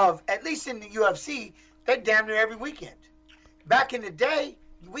of, at least in the UFC, they damn near every weekend. Back in the day,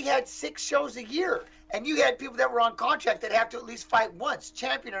 we had 6 shows a year, and you had people that were on contract that have to at least fight once,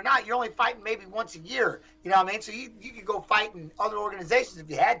 champion or not. You're only fighting maybe once a year, you know what I mean? So you could go fight in other organizations if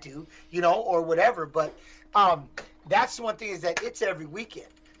you had to, or whatever. But that's the one thing, is that it's every weekend.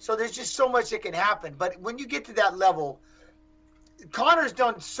 So there's just so much that can happen. But when you get to that level, Conor's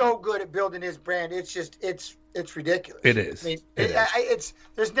done so good at building his brand. It's just, it's ridiculous. It is. I mean,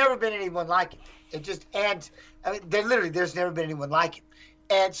 there's never been anyone like him. There's never been anyone like him.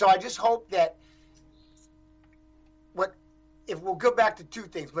 And so I just hope that if we'll go back to 2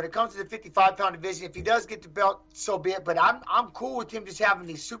 things. When it comes to the 55-pound division, if he does get the belt, so be it. But I'm cool with him just having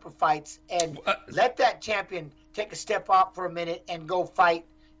these super fights, and let that champion take a step up for a minute and go fight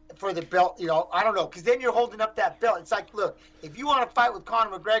for the belt. I don't know, because then you're holding up that belt. It's like, look, if you want to fight with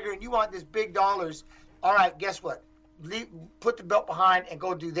Conor McGregor and you want this big dollars, all right, guess what? Put the belt behind and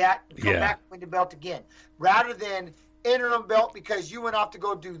go do that. Come back and win the belt again, rather than interim belt because you went off to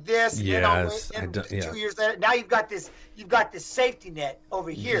go do this. Yes, and 2 years later, now you've got this safety net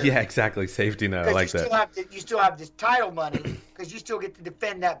over here. Yeah, exactly, safety net. I like that. You still have this title money because you still get to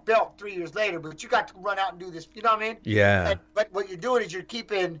defend that belt 3 years later, but you got to run out and do this. You know what I mean? Yeah. But what you're doing is you're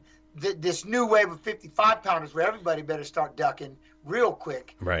keeping this new wave of 55-pounders where everybody better start ducking real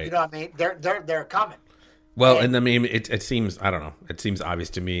quick. Right. You know what I mean? They're coming. Well, and I mean, it seems, I don't know, it seems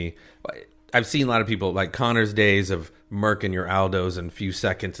obvious to me. I've seen a lot of people like Conor's days of murking your Aldos in a few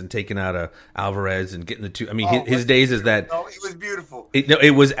seconds and taking out a Alvarez and getting the two. I mean, his days is that. No, it was beautiful.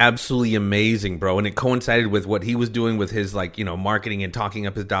 It was absolutely amazing, bro, and it coincided with what he was doing with his marketing and talking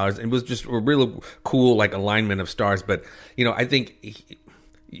up his dollars. It was just a really cool alignment of stars. But I think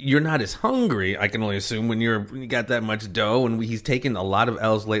you're not as hungry, I can only assume, when you got that much dough, and he's taken a lot of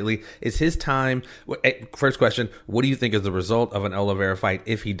L's lately. Is his time? First question: what do you think is the result of an Oliveira fight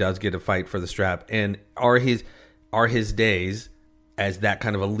if he does get a fight for the strap? And are his days as that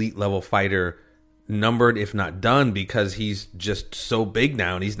kind of elite level fighter numbered, if not done, because he's just so big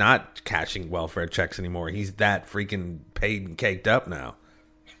now and he's not cashing welfare checks anymore? He's that freaking paid and caked up now.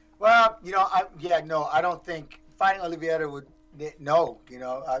 Well, I don't think fighting Oliveira would. No,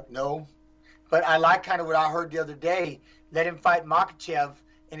 no. But I like kind of what I heard the other day. Let him fight Makhachev,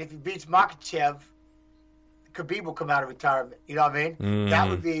 and if he beats Makhachev, Khabib will come out of retirement. You know what I mean? That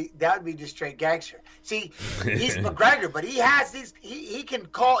would be just straight gangster. See, he's McGregor, but he has these. He can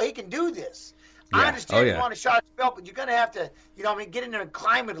do this. Yeah. I understand you want a shot at the belt, but you're gonna have to, get in there and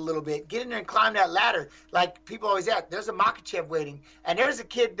climb it a little bit. Get in there and climb that ladder, like people always ask. There's a Makhachev waiting, and there's a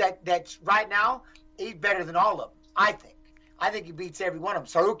kid that's right now. He's better than all of them, I think. I think he beats every one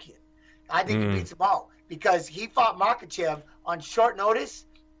of them. Sarukian. I think he beats them all because he fought Makhachev on short notice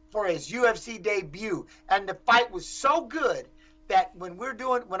for his UFC debut, and the fight was so good that when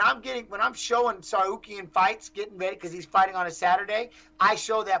I'm showing Sarukian fights, getting ready because he's fighting on a Saturday, I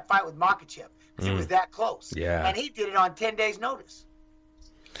show that fight with Makhachev because it was that close. Yeah, and he did it on 10 days' notice.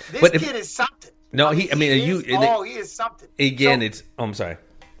 This kid is something. No, he is something. Again, I'm sorry.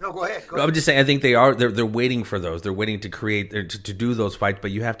 No, go ahead. I'm just saying. I think they're waiting for those. They're waiting to create to do those fights.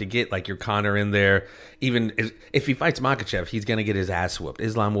 But you have to get your Conor in there. Even if he fights Makhachev, he's gonna get his ass whooped.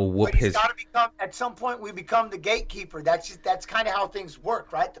 Islam will whoop his. At some point, we become the gatekeeper. That's kind of how things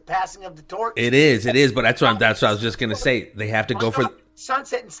work, right? The passing of the torch. It is. But that's what I was just gonna say. They have to go for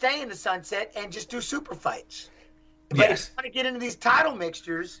sunset and stay in the sunset and just do super fights. But yes. If you want to get into these title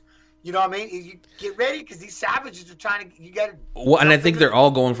mixtures. You know what I mean? You get ready because these savages are trying to. You got to. Well, and I think they're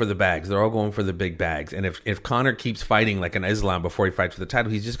all going for the bags. They're all going for the big bags. And if Conor keeps fighting like an Islam before he fights for the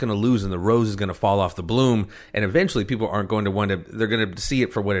title, he's just going to lose, and the rose is going to fall off the bloom. And eventually, people aren't going to want to. They're going to see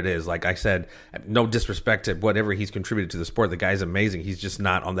it for what it is. Like I said, no disrespect to whatever he's contributed to the sport. The guy's amazing. He's just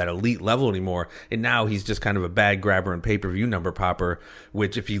not on that elite level anymore. And now he's just kind of a bag grabber and pay-per-view number popper.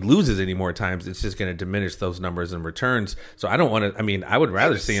 Which, if he loses any more times, it's just going to diminish those numbers and returns. So I don't want to. I mean, I would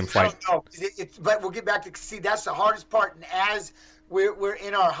rather see him fight. But we'll get back to see that's the hardest part. And as we're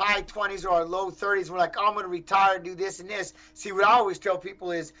in our high 20s or our low 30s, we're like, I'm going to retire and do this and this. See, what I always tell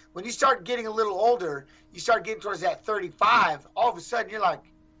people is when you start getting a little older, you start getting towards that 35. All of a sudden, you're like,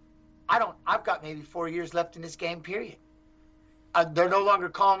 I've got maybe 4 years left in this game. Period. They're no longer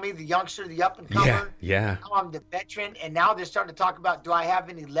calling me the youngster, the up and comer. Yeah. Now I'm the veteran, and now they're starting to talk about, do I have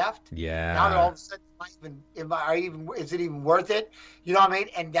any left? Yeah. Now they're all of a sudden, is it even worth it? You know what I mean?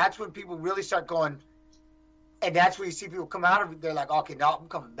 And that's when people really start going, and that's where you see people come out of it. They're like, okay, now I'm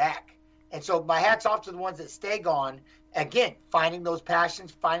coming back. And so my hat's off to the ones that stay gone. Again, finding those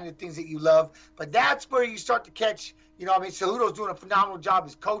passions, finding the things that you love. But that's where you start to catch. You know what I mean? Cejudo's doing a phenomenal job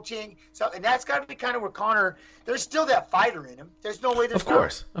as coaching. So, and that's got to be kind of where Conor, there's still that fighter in him. There's no way there's Of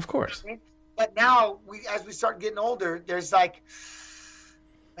course. But now, as we start getting older, there's like,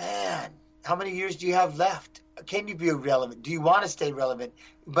 man, how many years do you have left? Can you be relevant? Do you want to stay relevant?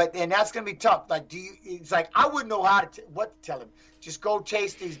 And that's going to be tough. Like, it's like, I wouldn't know what to tell him. Just go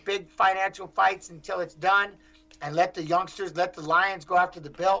chase these big financial fights until it's done and let the youngsters, let the Lions go after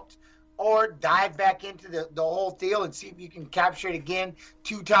the belt. Or dive back into the whole deal and see if you can capture it again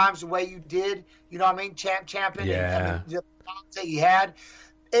 2 times the way you did. You know what I mean? Champion. Yeah. And the that you had.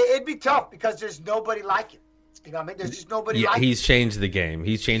 It'd be tough because there's nobody like him. You know what I mean? There's just nobody like him. He's changed the game.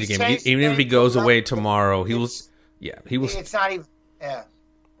 Even if he goes away tomorrow, he will. It's not even. Yeah.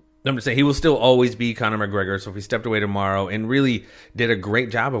 I'm just saying he will still always be Conor McGregor. So if he stepped away tomorrow and really did a great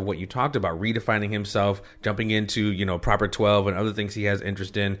job of what you talked about, redefining himself, jumping into, proper 12 and other things he has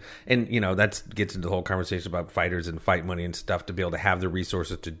interest in. And, that gets into the whole conversation about fighters and fight money and stuff to be able to have the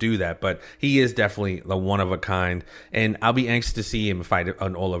resources to do that. But he is definitely the one of a kind. And I'll be anxious to see him fight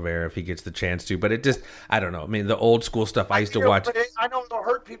an Oliveira if he gets the chance to. But it just, I don't know. I mean, the old school stuff I used to watch. I know it'll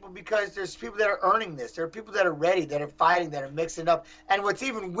hurt people because there's people that are earning this. There are people that are ready, that are fighting, that are mixing up. And what's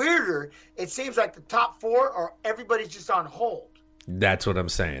even weirder, it seems like the top 4 or everybody's just on hold. That's what I'm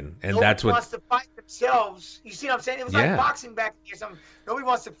saying, and Nobody that's what wants to fight themselves. You see what I'm saying? It was like boxing back here. Nobody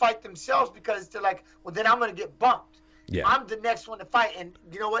wants to fight themselves because they're like, well, then I'm going to get bumped. Yeah. I'm the next one to fight, and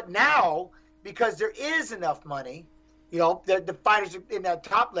you know what? Now, because there is enough money, You know, the fighters in that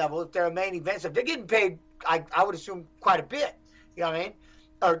top level, if they're a main event, so if they're getting paid, I would assume quite a bit. You know what I mean?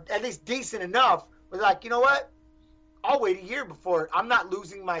 Or at least decent enough. We're like, you know what? I'll wait a year before. I'm not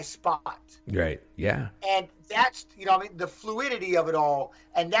losing my spot. Right. Yeah. And that's, you know what I mean, the fluidity of it all.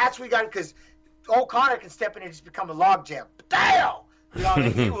 And that's what we got, because O'Connor can step in and just become a logjam. Damn! You know what I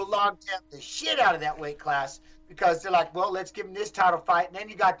mean? He will logjam the shit out of that weight class, because they're like, well, let's give him this title fight. And then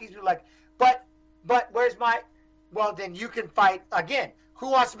you got these people like, but where's my, well, then you can fight again. Who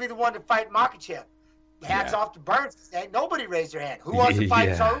wants to be the one to fight Makhachev? Hats off to Burns. Nobody raised their hand. Who wants to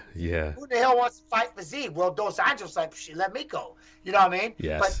fight Toad? Yeah. Who the hell wants to fight Fiziev? Well, Dos Anjos like, shit, let me go. You know what I mean?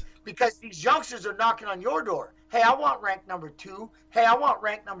 Yes. But because these youngsters are knocking on your door. Hey, I want rank number 2. Hey, I want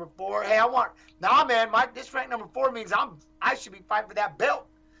rank number 4. Hey, I want. Nah, man, this rank number 4 means I should be fighting for that belt.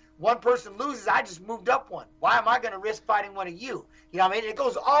 One person loses, I just moved up one. Why am I going to risk fighting one of you? You know what I mean? It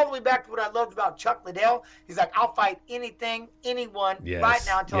goes all the way back to what I loved about Chuck Liddell. He's like, I'll fight anything, anyone right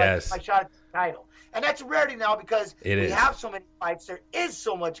now until I get my shot at the title. And that's a rarity now, because we have so many fights. There is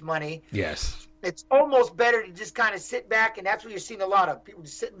so much money. Yes. It's almost better to just kind of sit back, and that's what you're seeing a lot of people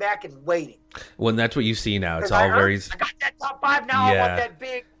just sitting back and waiting. Well, and that's what you see now. It's all very. I got that top 5 now. I want that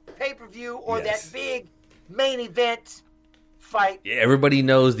big pay-per-view or that big main event fight. Yeah, everybody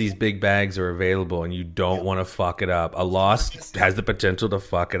knows these big bags are available, and you don't want to fuck it up. A loss has the potential to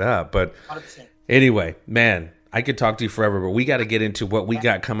fuck it up. But 100%. Anyway, man, I could talk to you forever, but we got to get into what we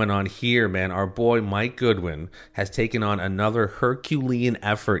got coming on here, man. Our boy Mike Goodwin has taken on another Herculean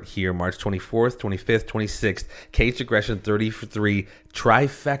effort here, March 24th, 25th, 26th. Cage Aggression 30 for 3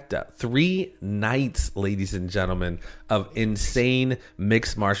 trifecta. 3 nights, ladies and gentlemen, of insane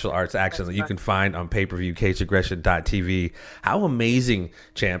mixed martial arts action that you can find on pay-per-view, cageaggression.tv. How amazing,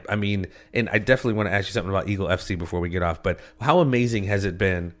 champ. I mean, and I definitely want to ask you something about Eagle FC before we get off, but how amazing has it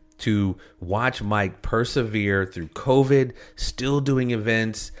been to watch Mike persevere through COVID, still doing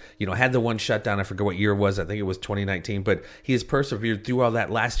events, you know, had the one shutdown. I forget what year it was. I think it was 2019, but he has persevered through all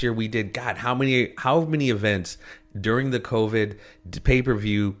that. Last year we did, God, how many events during the COVID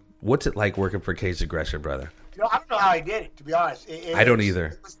pay-per-view? What's it like working for Cage Aggression, brother? You know, I don't know how he did it, to be honest. I don't either.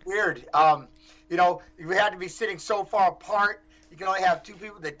 It was weird. You know, we had to be sitting so far apart. You can only have 2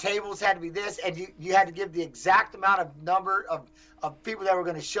 people. The tables had to be this, and you had to give the exact amount of number of people that were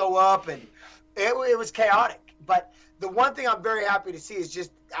going to show up, and it was chaotic. But the one thing I'm very happy to see is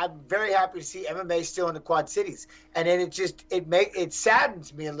I'm very happy to see MMA still in the Quad Cities, and then it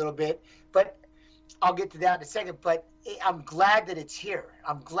saddens me a little bit, but I'll get to that in a second. But I'm glad that it's here.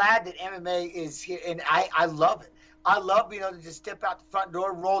 I'm glad that MMA is here, and I love it. I love being able to just step out the front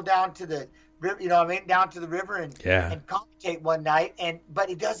door, roll down to the river, you know what I mean, down to the river and commentate one night. But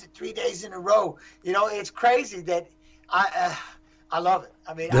he does it 3 days in a row. You know, it's crazy that I love it.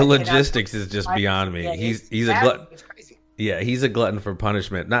 I mean, the logistics is just beyond me. Yeah, he's a glutton. It's crazy. Yeah, he's a glutton for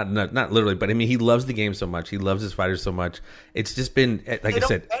punishment. Not literally, but I mean, he loves the game so much. He loves his fighters so much. It's just been, like I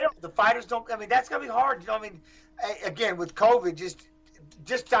said, the fighters don't. I mean, that's gonna be hard. You know, I mean, again with COVID,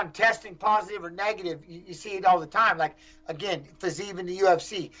 just on testing positive or negative, you see it all the time. Like again, Fiziev in the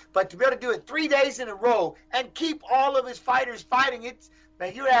UFC, but to be able to do it 3 days in a row and keep all of his fighters fighting,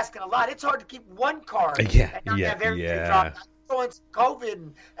 man, you're asking a lot. It's hard to keep one card and not have everything drop. It's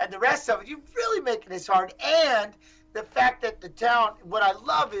COVID and the rest of it. You're really making this hard. And the fact that the town, what I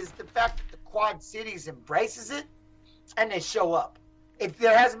love is the fact that the Quad Cities embraces it and they show up.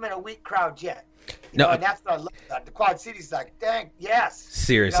 There hasn't been a weak crowd yet. You know, and that's what I love about it. The Quad Cities, like, dang, yes.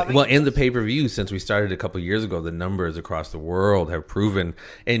 Seriously. You know what I mean? Well, in the pay-per-view, since we started a couple of years ago, the numbers across the world have proven.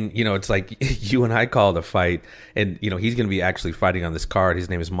 And, you know, it's like you and I called a fight. And, you know, he's going to be actually fighting on this card. His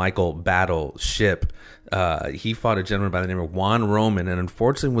name is Michael Battle Ship. He fought a gentleman by the name of Juan Roman, and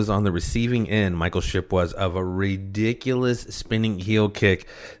unfortunately was on the receiving end, Michael Ship was, of a ridiculous spinning heel kick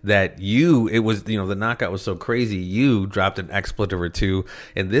that the knockout was so crazy, you dropped an expletive or two,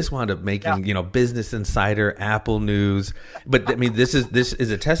 and this wound up making, Business Insider, Apple News. But I mean, this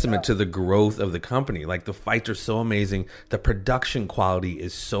is a testament to the growth of the company. Like, the fights are so amazing. The production quality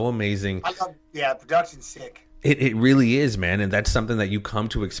is so amazing. Production's sick. It really is, man, and that's something that you come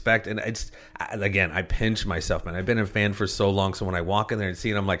to expect. And I pinch myself, man. I've been a fan for so long, so when I walk in there and see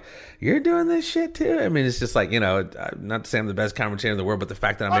it, I'm like, you're doing this shit too? I mean, it's just like, I'm not saying I'm the best commentator in the world, but the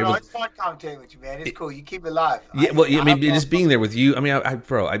fact that I'm able to... it's fun commentating with you, man. It's cool. You keep it live. Just being there with you. I mean,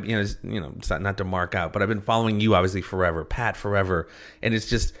 it's not to mark out, but I've been following you, obviously, forever, Pat, forever. And it's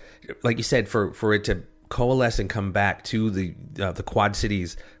just, like you said, for it to coalesce and come back to the Quad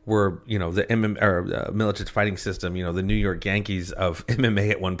Cities, were the Miletich fighting system, the New York Yankees of MMA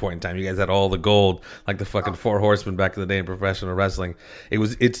at one point in time. You guys had all the gold, like the fucking Four Horsemen back in the day in professional wrestling.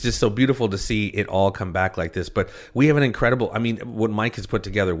 It's just so beautiful to see it all come back like this. But we have an incredible, what Mike has put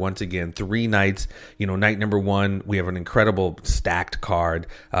together once again, 3 nights. Night number 1, we have an incredible stacked card,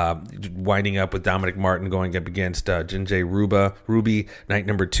 winding up with Dominic Martin going up against Jinjay Ruby. Night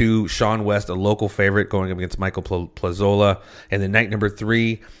number 2, Sean West, a local favorite, going up against Michael Plazola. And then night number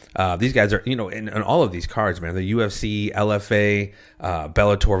 3, these guys are, in all of these cards, man, the UFC, LFA,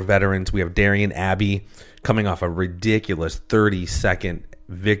 Bellator veterans. We have Darian Abbey coming off a ridiculous 30-second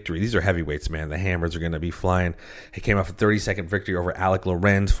victory. These are heavyweights, man. The hammers are going to be flying. He came off a 30-second victory over Alec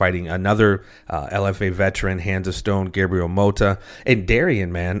Lorenz, fighting another LFA veteran, Hands of Stone, Gabriel Mota. And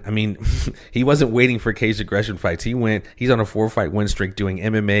Darian, man, he wasn't waiting for cage aggression fights. He's on a 4-fight win streak doing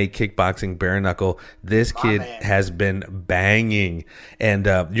MMA, kickboxing, bare knuckle. This kid has been banging. And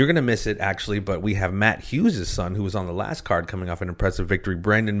you're going to miss it, actually, but we have Matt Hughes' son, who was on the last card, coming off an impressive victory.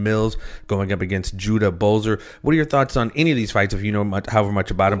 Brandon Mills going up against Judah Bolzer. What are your thoughts on any of these fights, if you know however much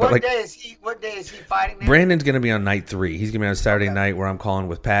about him? What day is he fighting now? Brandon's going to be on night 3. He's going to be on Saturday night, where I'm calling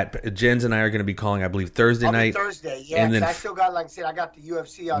with Pat. Jens and I are going to be calling, I believe, Thursday night. Thursday, yeah. And then, I still got, like I said, I got the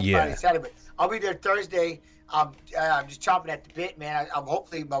UFC on Friday, Saturday, but I'll be there Thursday. I'm just chomping at the bit, man. I'm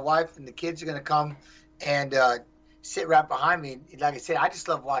hopefully my wife and the kids are going to come and sit right behind me. Like I said, I just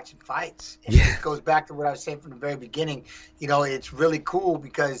love watching fights. And it goes back to what I was saying from the very beginning. It's really cool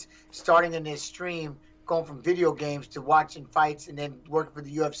because starting in this stream, going from video games to watching fights and then working for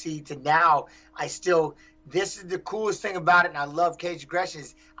the UFC to now, this is the coolest thing about it, and I love Cage Aggression,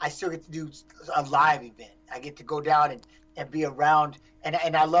 is I still get to do a live event. I get to go down and be around, and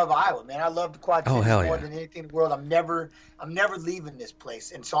I love Iowa, man. I love the Quad Cities more than anything in the world. I'm never leaving this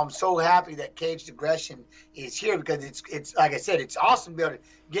place, and so I'm so happy that Cage Aggression is here, because it's like I said, it's awesome to be able to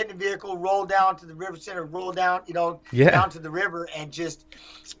get in the vehicle, roll down to the River Center, roll down, down to the river,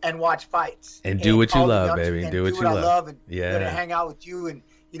 and watch fights and do what you love, baby. And do what I love, and hang out with you, and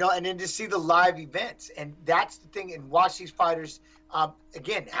and then just see the live events, and that's the thing, and watch these fighters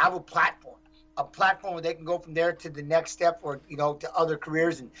again have a platform where they can go from there to the next step, or to other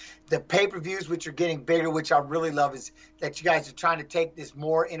careers. And the pay-per-views, which are getting bigger, which I really love, is that you guys are trying to take this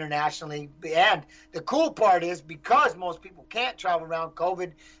more internationally. And the cool part is, because most people can't travel around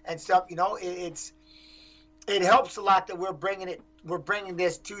COVID and stuff, it helps a lot that we're bringing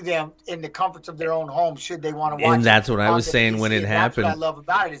this to them in the comforts of their own home, should they want to watch. And that's what I was saying when it happened. That's what I love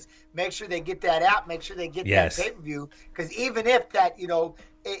about it, is make sure they get that app, make sure they get that pay-per-view, because even if that,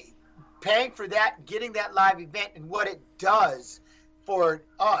 paying for that, getting that live event, and what it does for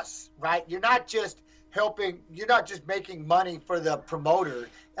us, right? You're not just making money for the promoter.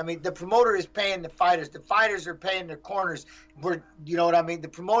 The promoter is paying the fighters. The fighters are paying their corners. The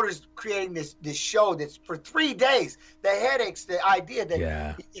promoter's creating this show that's for 3 days. The headaches, the idea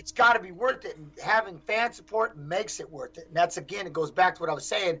that it's got to be worth it, and having fan support makes it worth it. And that's, again, it goes back to what I was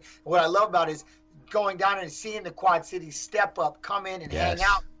saying. What I love about it is going down and seeing the Quad Cities step up, come in and hang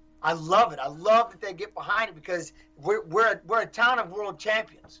out. I love it. I love that they get behind it, because we're a town of world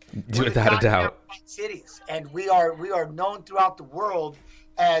champions. Without a doubt. Cities, and we are known throughout the world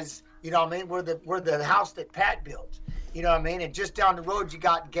as, we're the house that Pat built. And just down the road you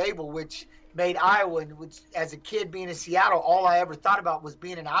got Gable, which made Iowa, and which, as a kid being in Seattle, all I ever thought about was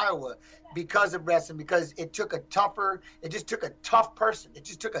being in Iowa because of wrestling, because it just took a tough person. It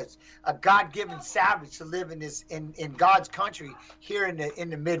just took a God-given savage to live in God's country here in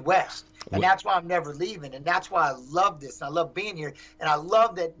the Midwest. And that's why I'm never leaving. And that's why I love this. And I love being here. And I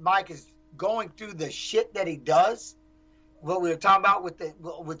love that Mike is going through the shit that he does. What we were talking about with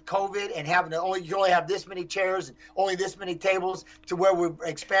COVID, and having you only have this many chairs and only this many tables, to where we're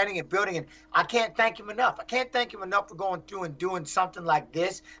expanding and building. And I can't thank him enough. I can't thank him enough for going through and doing something like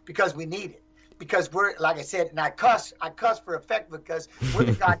this, because we need it. Because we're, like I said, and I cuss for effect, because we're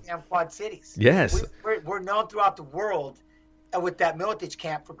the goddamn Quad Cities. Yes. We're known throughout the world with that Miletich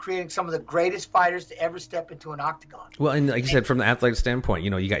camp for creating some of the greatest fighters to ever step into an octagon. Well, and like you said, from the athletic standpoint,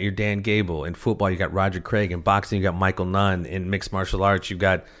 you got your Dan Gable. In football, you got Roger Craig. In boxing, you got Michael Nunn. In mixed martial arts, you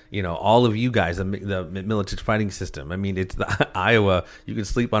got, all of you guys, the Miletich fighting system. It's the Iowa. You can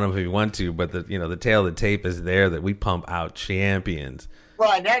sleep on them if you want to, but the tail of the tape is there, that we pump out champions.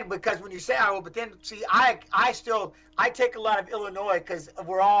 Well, and that, because when you say Iowa, but then see, I take a lot of Illinois, because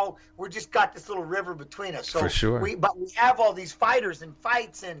we're just got this little river between us. So for sure. But we have all these fighters and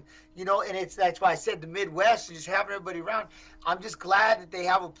fights, and and that's why I said the Midwest, and just having everybody around. I'm just glad that they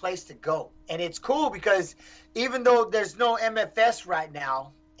have a place to go, and it's cool, because even though there's no MFS right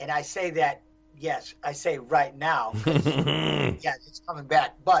now, and I say that yes, I say right now. Yeah, it's coming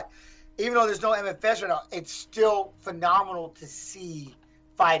back. But even though there's no MFS right now, it's still phenomenal to see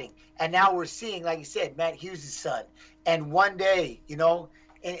fighting. And now we're seeing, like you said, Matt Hughes' son. And one day,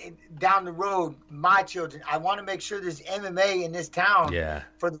 and down the road, my children, I want to make sure there's MMA in this town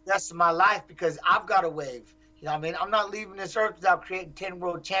for the rest of my life, because I've got a wave. You know what I mean? I'm not leaving this earth without creating 10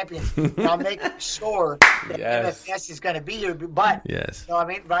 world champions. And I'm making sure that MFS is going to be here. But, you know what I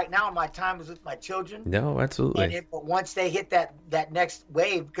mean? Right now, my time is with my children. No, absolutely. But once they hit that next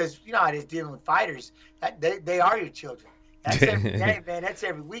wave, because you know how it is dealing with fighters, they are your children. That's every day, man. That's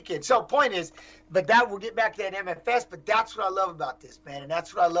every weekend. So point is, but we'll get back to that MFS, but that's what I love about this, man. And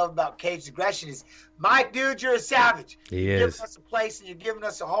that's what I love about Caged Aggression is, Mike, dude, you're a savage. You're giving us a place, and you're giving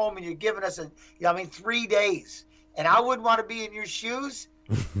us a home, and you're giving us 3 days. And I wouldn't want to be in your shoes,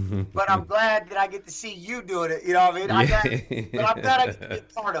 but I'm glad that I get to see you doing it. You know what I mean? But I'm glad I get to be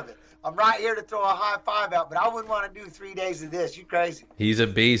part of it. I'm right here to throw a high five out, but I wouldn't want to do 3 days of this. You crazy. He's a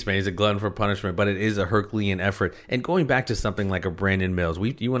beast, man. He's a glutton for punishment, but it is a Herculean effort. And going back to something like a Brandon Mills,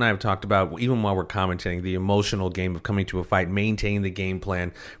 you and I have talked about, even while we're commentating, the emotional game of coming to a fight, maintaining the game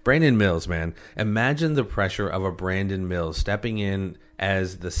plan. Brandon Mills, man, imagine the pressure of a Brandon Mills stepping in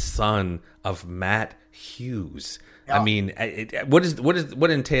as the son of Matt Hughes. Yeah. I mean, how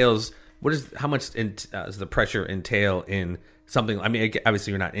much does the pressure entail in something? I mean,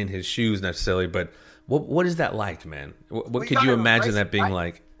 obviously you're not in his shoes necessarily, but what is that like, man? What could you imagine that being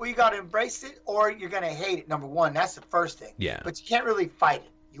like? Well, you got to embrace it, or you're going to hate it. Number one, that's the first thing. Yeah. But you can't really fight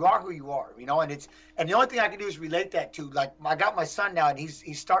it. You are who you are, and the only thing I can do is relate that to, like, I got my son now, and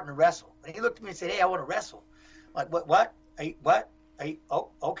he's starting to wrestle. And he looked at me and said, "Hey, I want to wrestle." I'm like, what? What? Oh,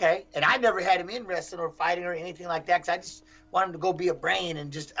 okay. And I never had him in wrestling or fighting or anything like that, because I just wanted him to go be a brain,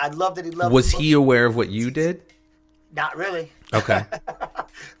 and just, I love that he loved. Was he aware of what you did? Not really. Okay.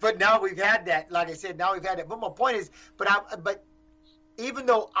 But now we've had that. Like I said, now we've had that. But my point is, but even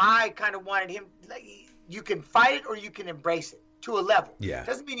though I kind of wanted him, like, you can fight it or you can embrace it to a level. Yeah.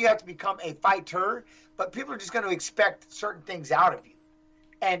 Doesn't mean you have to become a fighter, but people are just going to expect certain things out of you.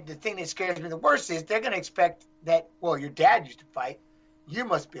 And the thing that scares me the worst is they're going to expect that, well, your dad used to fight, you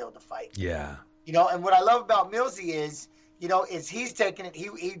must be able to fight. Yeah. And what I love about Millsy is, is he's taken it.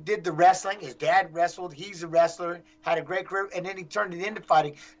 He did the wrestling. His dad wrestled. He's a wrestler, had a great career, and then he turned it into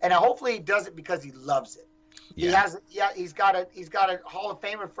fighting. And hopefully he does it because he loves it. Yeah. He's got a Hall of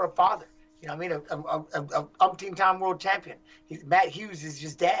Famer for a father. You know what I mean? A umpteen-time world champion. Matt Hughes is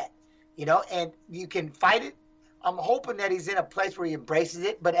his dad. And you can fight it. I'm hoping that he's in a place where he embraces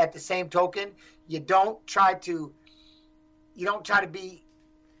it, but at the same token, you don't try to be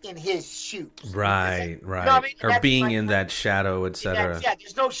in his shoes. Right. You know what I mean? Or being in that shadow, etc. Yeah,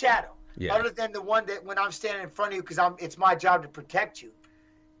 there's no shadow. Yeah. Other than the one that when I'm standing in front of you, because it's my job to protect you.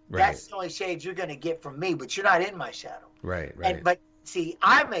 Right. That's the only shades you're going to get from me, but you're not in my shadow. Right. But see,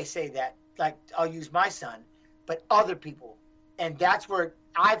 I may say that, like, I'll use my son, but other people, and that's where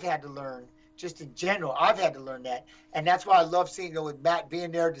I've had to learn. Just in general, I've had to learn that, and that's why I love seeing with Matt being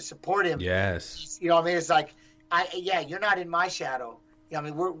there to support him. Yes. You know what I mean? It's like, you're not in my shadow. I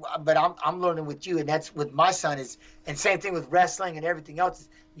mean, but I'm learning with you, and that's with my son and same thing with wrestling and everything else.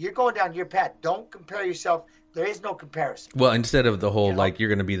 You're going down your path. Don't compare yourself. There is no comparison. Well, instead of the whole like you're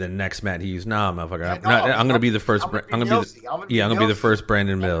going to be the next Matt Hughes, motherfucker. I'm going to be the first. I'm going to be the first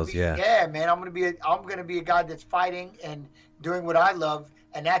Brandon Mills. Yeah. Yeah, man. I'm going to be a guy that's fighting and doing what I love.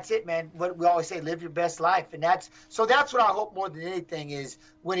 And that's it, man. What we always say, live your best life. And that's what I hope more than anything is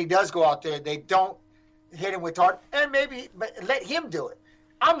when he does go out there, they don't hit him with hard, and but let him do it.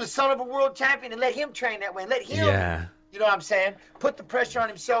 I'm the son of a world champion, and let him train that way. And let him, you know what I'm saying? Put the pressure on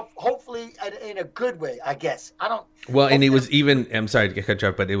himself, hopefully in a good way, I guess. Well, and it was even, I'm sorry to cut you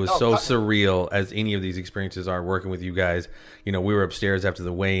off, but it was surreal as any of these experiences are working with you guys. We were upstairs after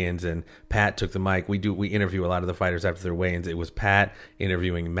the weigh-ins, and Pat took the mic. We interview a lot of the fighters after their weigh-ins. It was Pat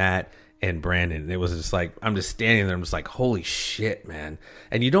interviewing Matt and Brandon. And it was just like, I'm just standing there. I'm just like, holy shit, man.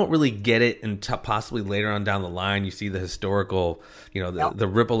 And you don't really get it until possibly later on down the line. You see the historical, the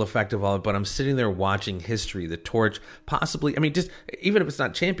ripple effect of all it. But I'm sitting there watching history, the torch, possibly. I mean, just even if it's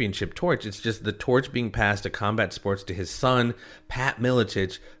not championship torch, it's just the torch being passed to combat sports to his son, Pat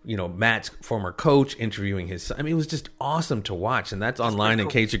Miletich, Matt's former coach, interviewing his son. I mean, it was just awesome to watch. And that's online at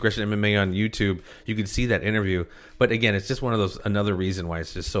Caged Aggression MMA on YouTube. You can see that interview. But again, it's just one of those, another reason why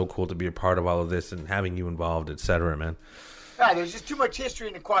it's just so cool to be a part of all of this and having you involved, et cetera, man. Yeah, there's just too much history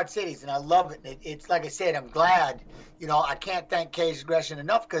in the Quad Cities, and I love it. It's like I said, I'm glad. I can't thank Caged Aggression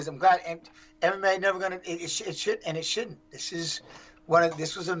enough, because I'm glad. And MMA never gonna. It should, and it shouldn't. This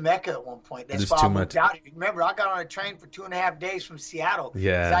was a mecca at one point. That's why I moved out. Remember, I got on a train for 2.5 days from Seattle.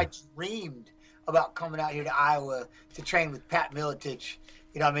 Yeah. I dreamed about coming out here to Iowa to train with Pat Miletich,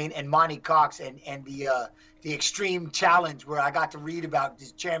 you know what I mean, and Monty Cox and the Extreme Challenge, where I got to read about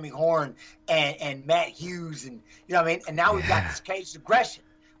this Jeremy Horn and Matt Hughes, and you know what I mean. And now we've got this Caged Aggression.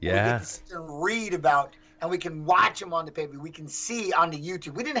 Yeah. We get to sit and read about, and we can watch them on the paper. We can see on the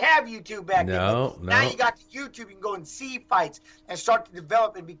YouTube. We didn't have YouTube back then. No. Now you got the YouTube. You can go and see fights and start to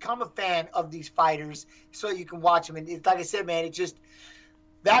develop and become a fan of these fighters, so you can watch them. And it's, like I said, man, it just.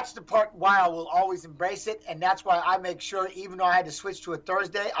 That's the part why I will always embrace it, and that's why I make sure, even though I had to switch to a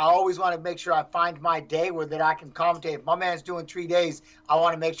Thursday, I always want to make sure I find my day where that I can commentate. If my man's doing 3 days, I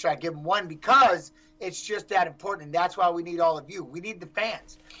want to make sure I give him one, because it's just that important, and that's why we need all of you. We need the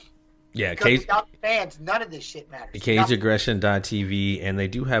fans. Yeah, Because without the fans, none of this shit matters. CagedAggression.tv, and they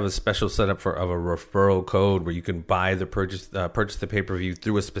do have a special setup of a referral code where you can buy the purchase the pay-per-view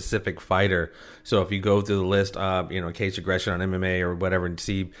through a specific fighter. So if you go through the list, Caged Aggression on MMA or whatever, and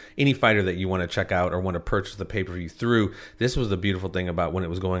see any fighter that you want to check out or want to purchase the pay-per-view through, this was the beautiful thing about when it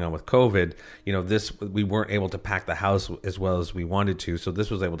was going on with COVID. We weren't able to pack the house as well as we wanted to, so this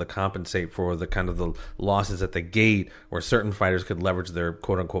was able to compensate for the kind of the losses at the gate, where certain fighters could leverage their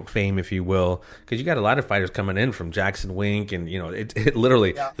quote-unquote fame, if you will, because you got a lot of fighters coming in from Jackson Wink, and it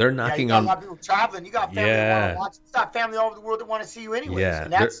literally they're knocking you got on. a lot of people traveling. You got family that want to watch. You got family all over the world that want to see you anyways. Yeah,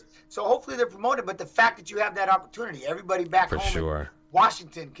 and that's so. Hopefully they're promoted. But the fact that you have that opportunity, everybody back for home sure. in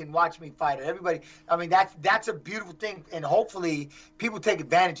Washington can watch me fight, or everybody. I mean, that's a beautiful thing, and hopefully people take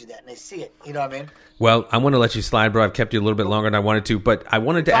advantage of that and they see it. You know what I mean? Well, I want to let you slide, bro. I've kept you a little bit longer than I wanted to, but I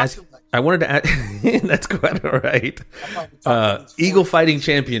wanted to ask. That's quite all right. Eagle Fighting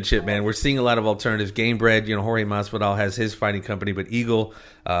Championship, man. We're seeing a lot of alternatives. Gamebred, Jorge Masvidal has his fighting company, but Eagle,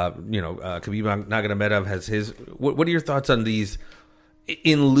 Khabib Nurmagomedov has his. What are your thoughts on these?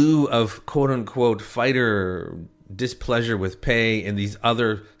 In lieu of quote unquote fighter displeasure with pay and these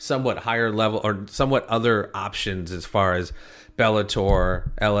other somewhat higher level or somewhat other options as far as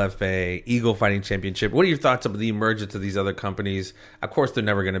Bellator, LFA, Eagle Fighting Championship. What are your thoughts on the emergence of these other companies? Of course, they're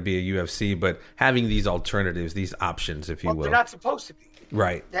never going to be a UFC, but having these alternatives, these options, if you will. They're not supposed to be.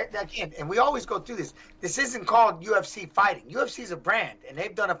 Right. Again, and we always go through this. This isn't called UFC fighting. UFC is a brand, and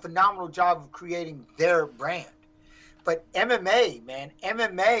they've done a phenomenal job of creating their brand. But MMA, man,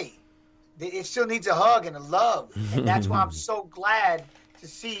 it still needs a hug and a love, and that's why I'm so glad to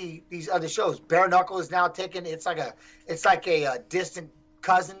see these other shows. Bare Knuckle is now taking. It's like a distant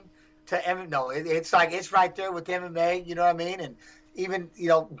cousin to MMA. No, it's right there with MMA. You know what I mean? And even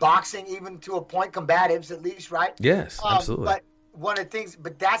boxing, even to a point, combatives at least, right? Yes, absolutely. But one of the things,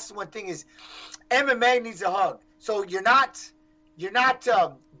 that's the one thing is, MMA needs a hug. So you're not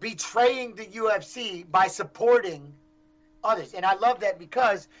betraying the UFC by supporting others. And I love that,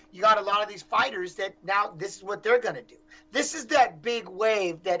 because you got a lot of these fighters that now this is what they're going to do. This is that big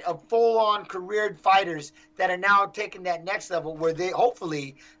wave that of full-on careered fighters that are now taking that next level, where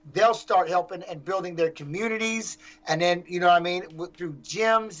they'll start helping and building their communities, and then through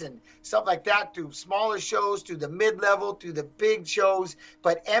gyms and stuff like that, through smaller shows, through the mid-level, through the big shows.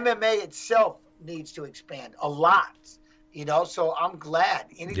 But MMA itself needs to expand a lot, so I'm glad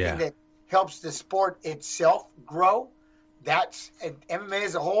anything that helps the sport itself grow. That's MMA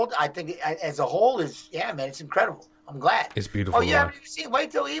as a whole. I think as a whole is, man, it's incredible. I'm glad. It's beautiful. Oh, you haven't even seen.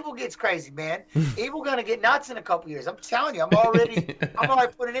 Wait till Evil gets crazy, man. Evil gonna get nuts in a couple years. I'm telling you. I'm already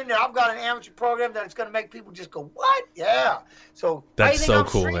putting it in there. I've got an amateur program that it's gonna make people just go, what? Yeah. So that's so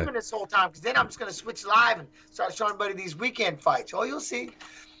cool, streaming man. This whole time, because then I'm just gonna switch live and start showing everybody these weekend fights. Oh, you'll see.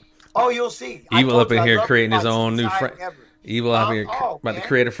 Evil up in here creating his own new. Evil out here about man. to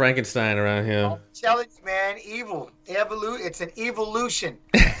create a Frankenstein around here. I'm telling you, man, evil. It's an evolution.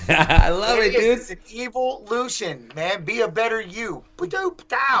 I love it, dude. It's an evolution, man. Be a better you.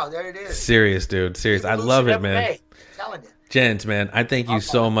 There it is. Serious, dude. Serious. I love it, man. I'm telling you. Jens, man, I thank you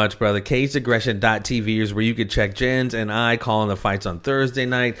so much, brother. CagedAggression.tv is where you can check Jens and I calling the fights on Thursday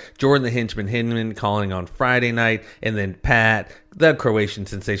night, Jordan the Henchman Hinman calling on Friday night, and then Pat, the Croatian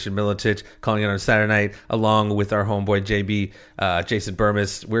sensation Miletich, calling it on Saturday night, along with our homeboy JB, Jason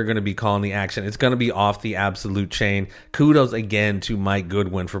Burmis. We're going to be calling the action. It's going to be off the absolute chain. Kudos again to Mike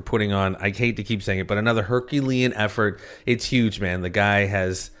Goodwin for putting on, I hate to keep saying it, but another Herculean effort. It's huge, man. The guy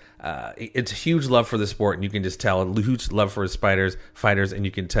has... it's a huge love for the sport, and you can just tell. A huge love for his fighters, and you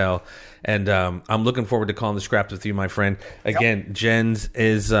can tell. And I'm looking forward to calling the scraps with you, my friend. Again, Jens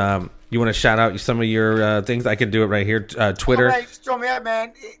is. You want to shout out some of your things? I can do it right here. Twitter. Right, just throw me out,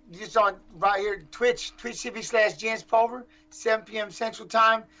 man. Just on right here, Twitch TV/Jens Pulver, 7 p.m. Central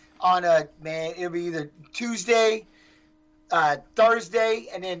Time. On man, it'll be either Tuesday, Thursday,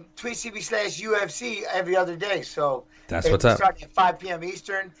 and then Twitch TV/UFC every other day. So. That's what's up. Starting at 5 p.m.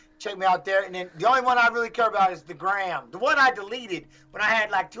 Eastern. Check me out there. And then the only one I really care about is the gram. The one I deleted when I had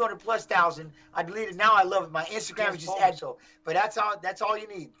like 200,000+. I deleted. Now I love it. My Instagram is just Edsel. But that's all you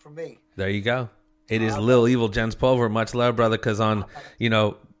need from me. There you go. It is Lil Evil, Jens Pulver. Much love, brother, because on,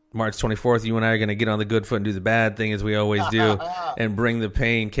 March 24th, you and I are going to get on the good foot and do the bad thing as we always do and bring the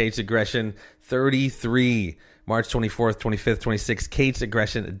pain. Caged Aggression 33. March 24th, 25th, 26th,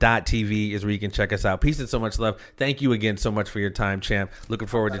 cagedaggression.tv is where you can check us out. Peace and so much love. Thank you again so much for your time, champ. Looking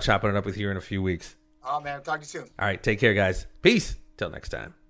forward to chopping it up with you in a few weeks. Oh, man. Talk to you soon. All right. Take care, guys. Peace. Till next time.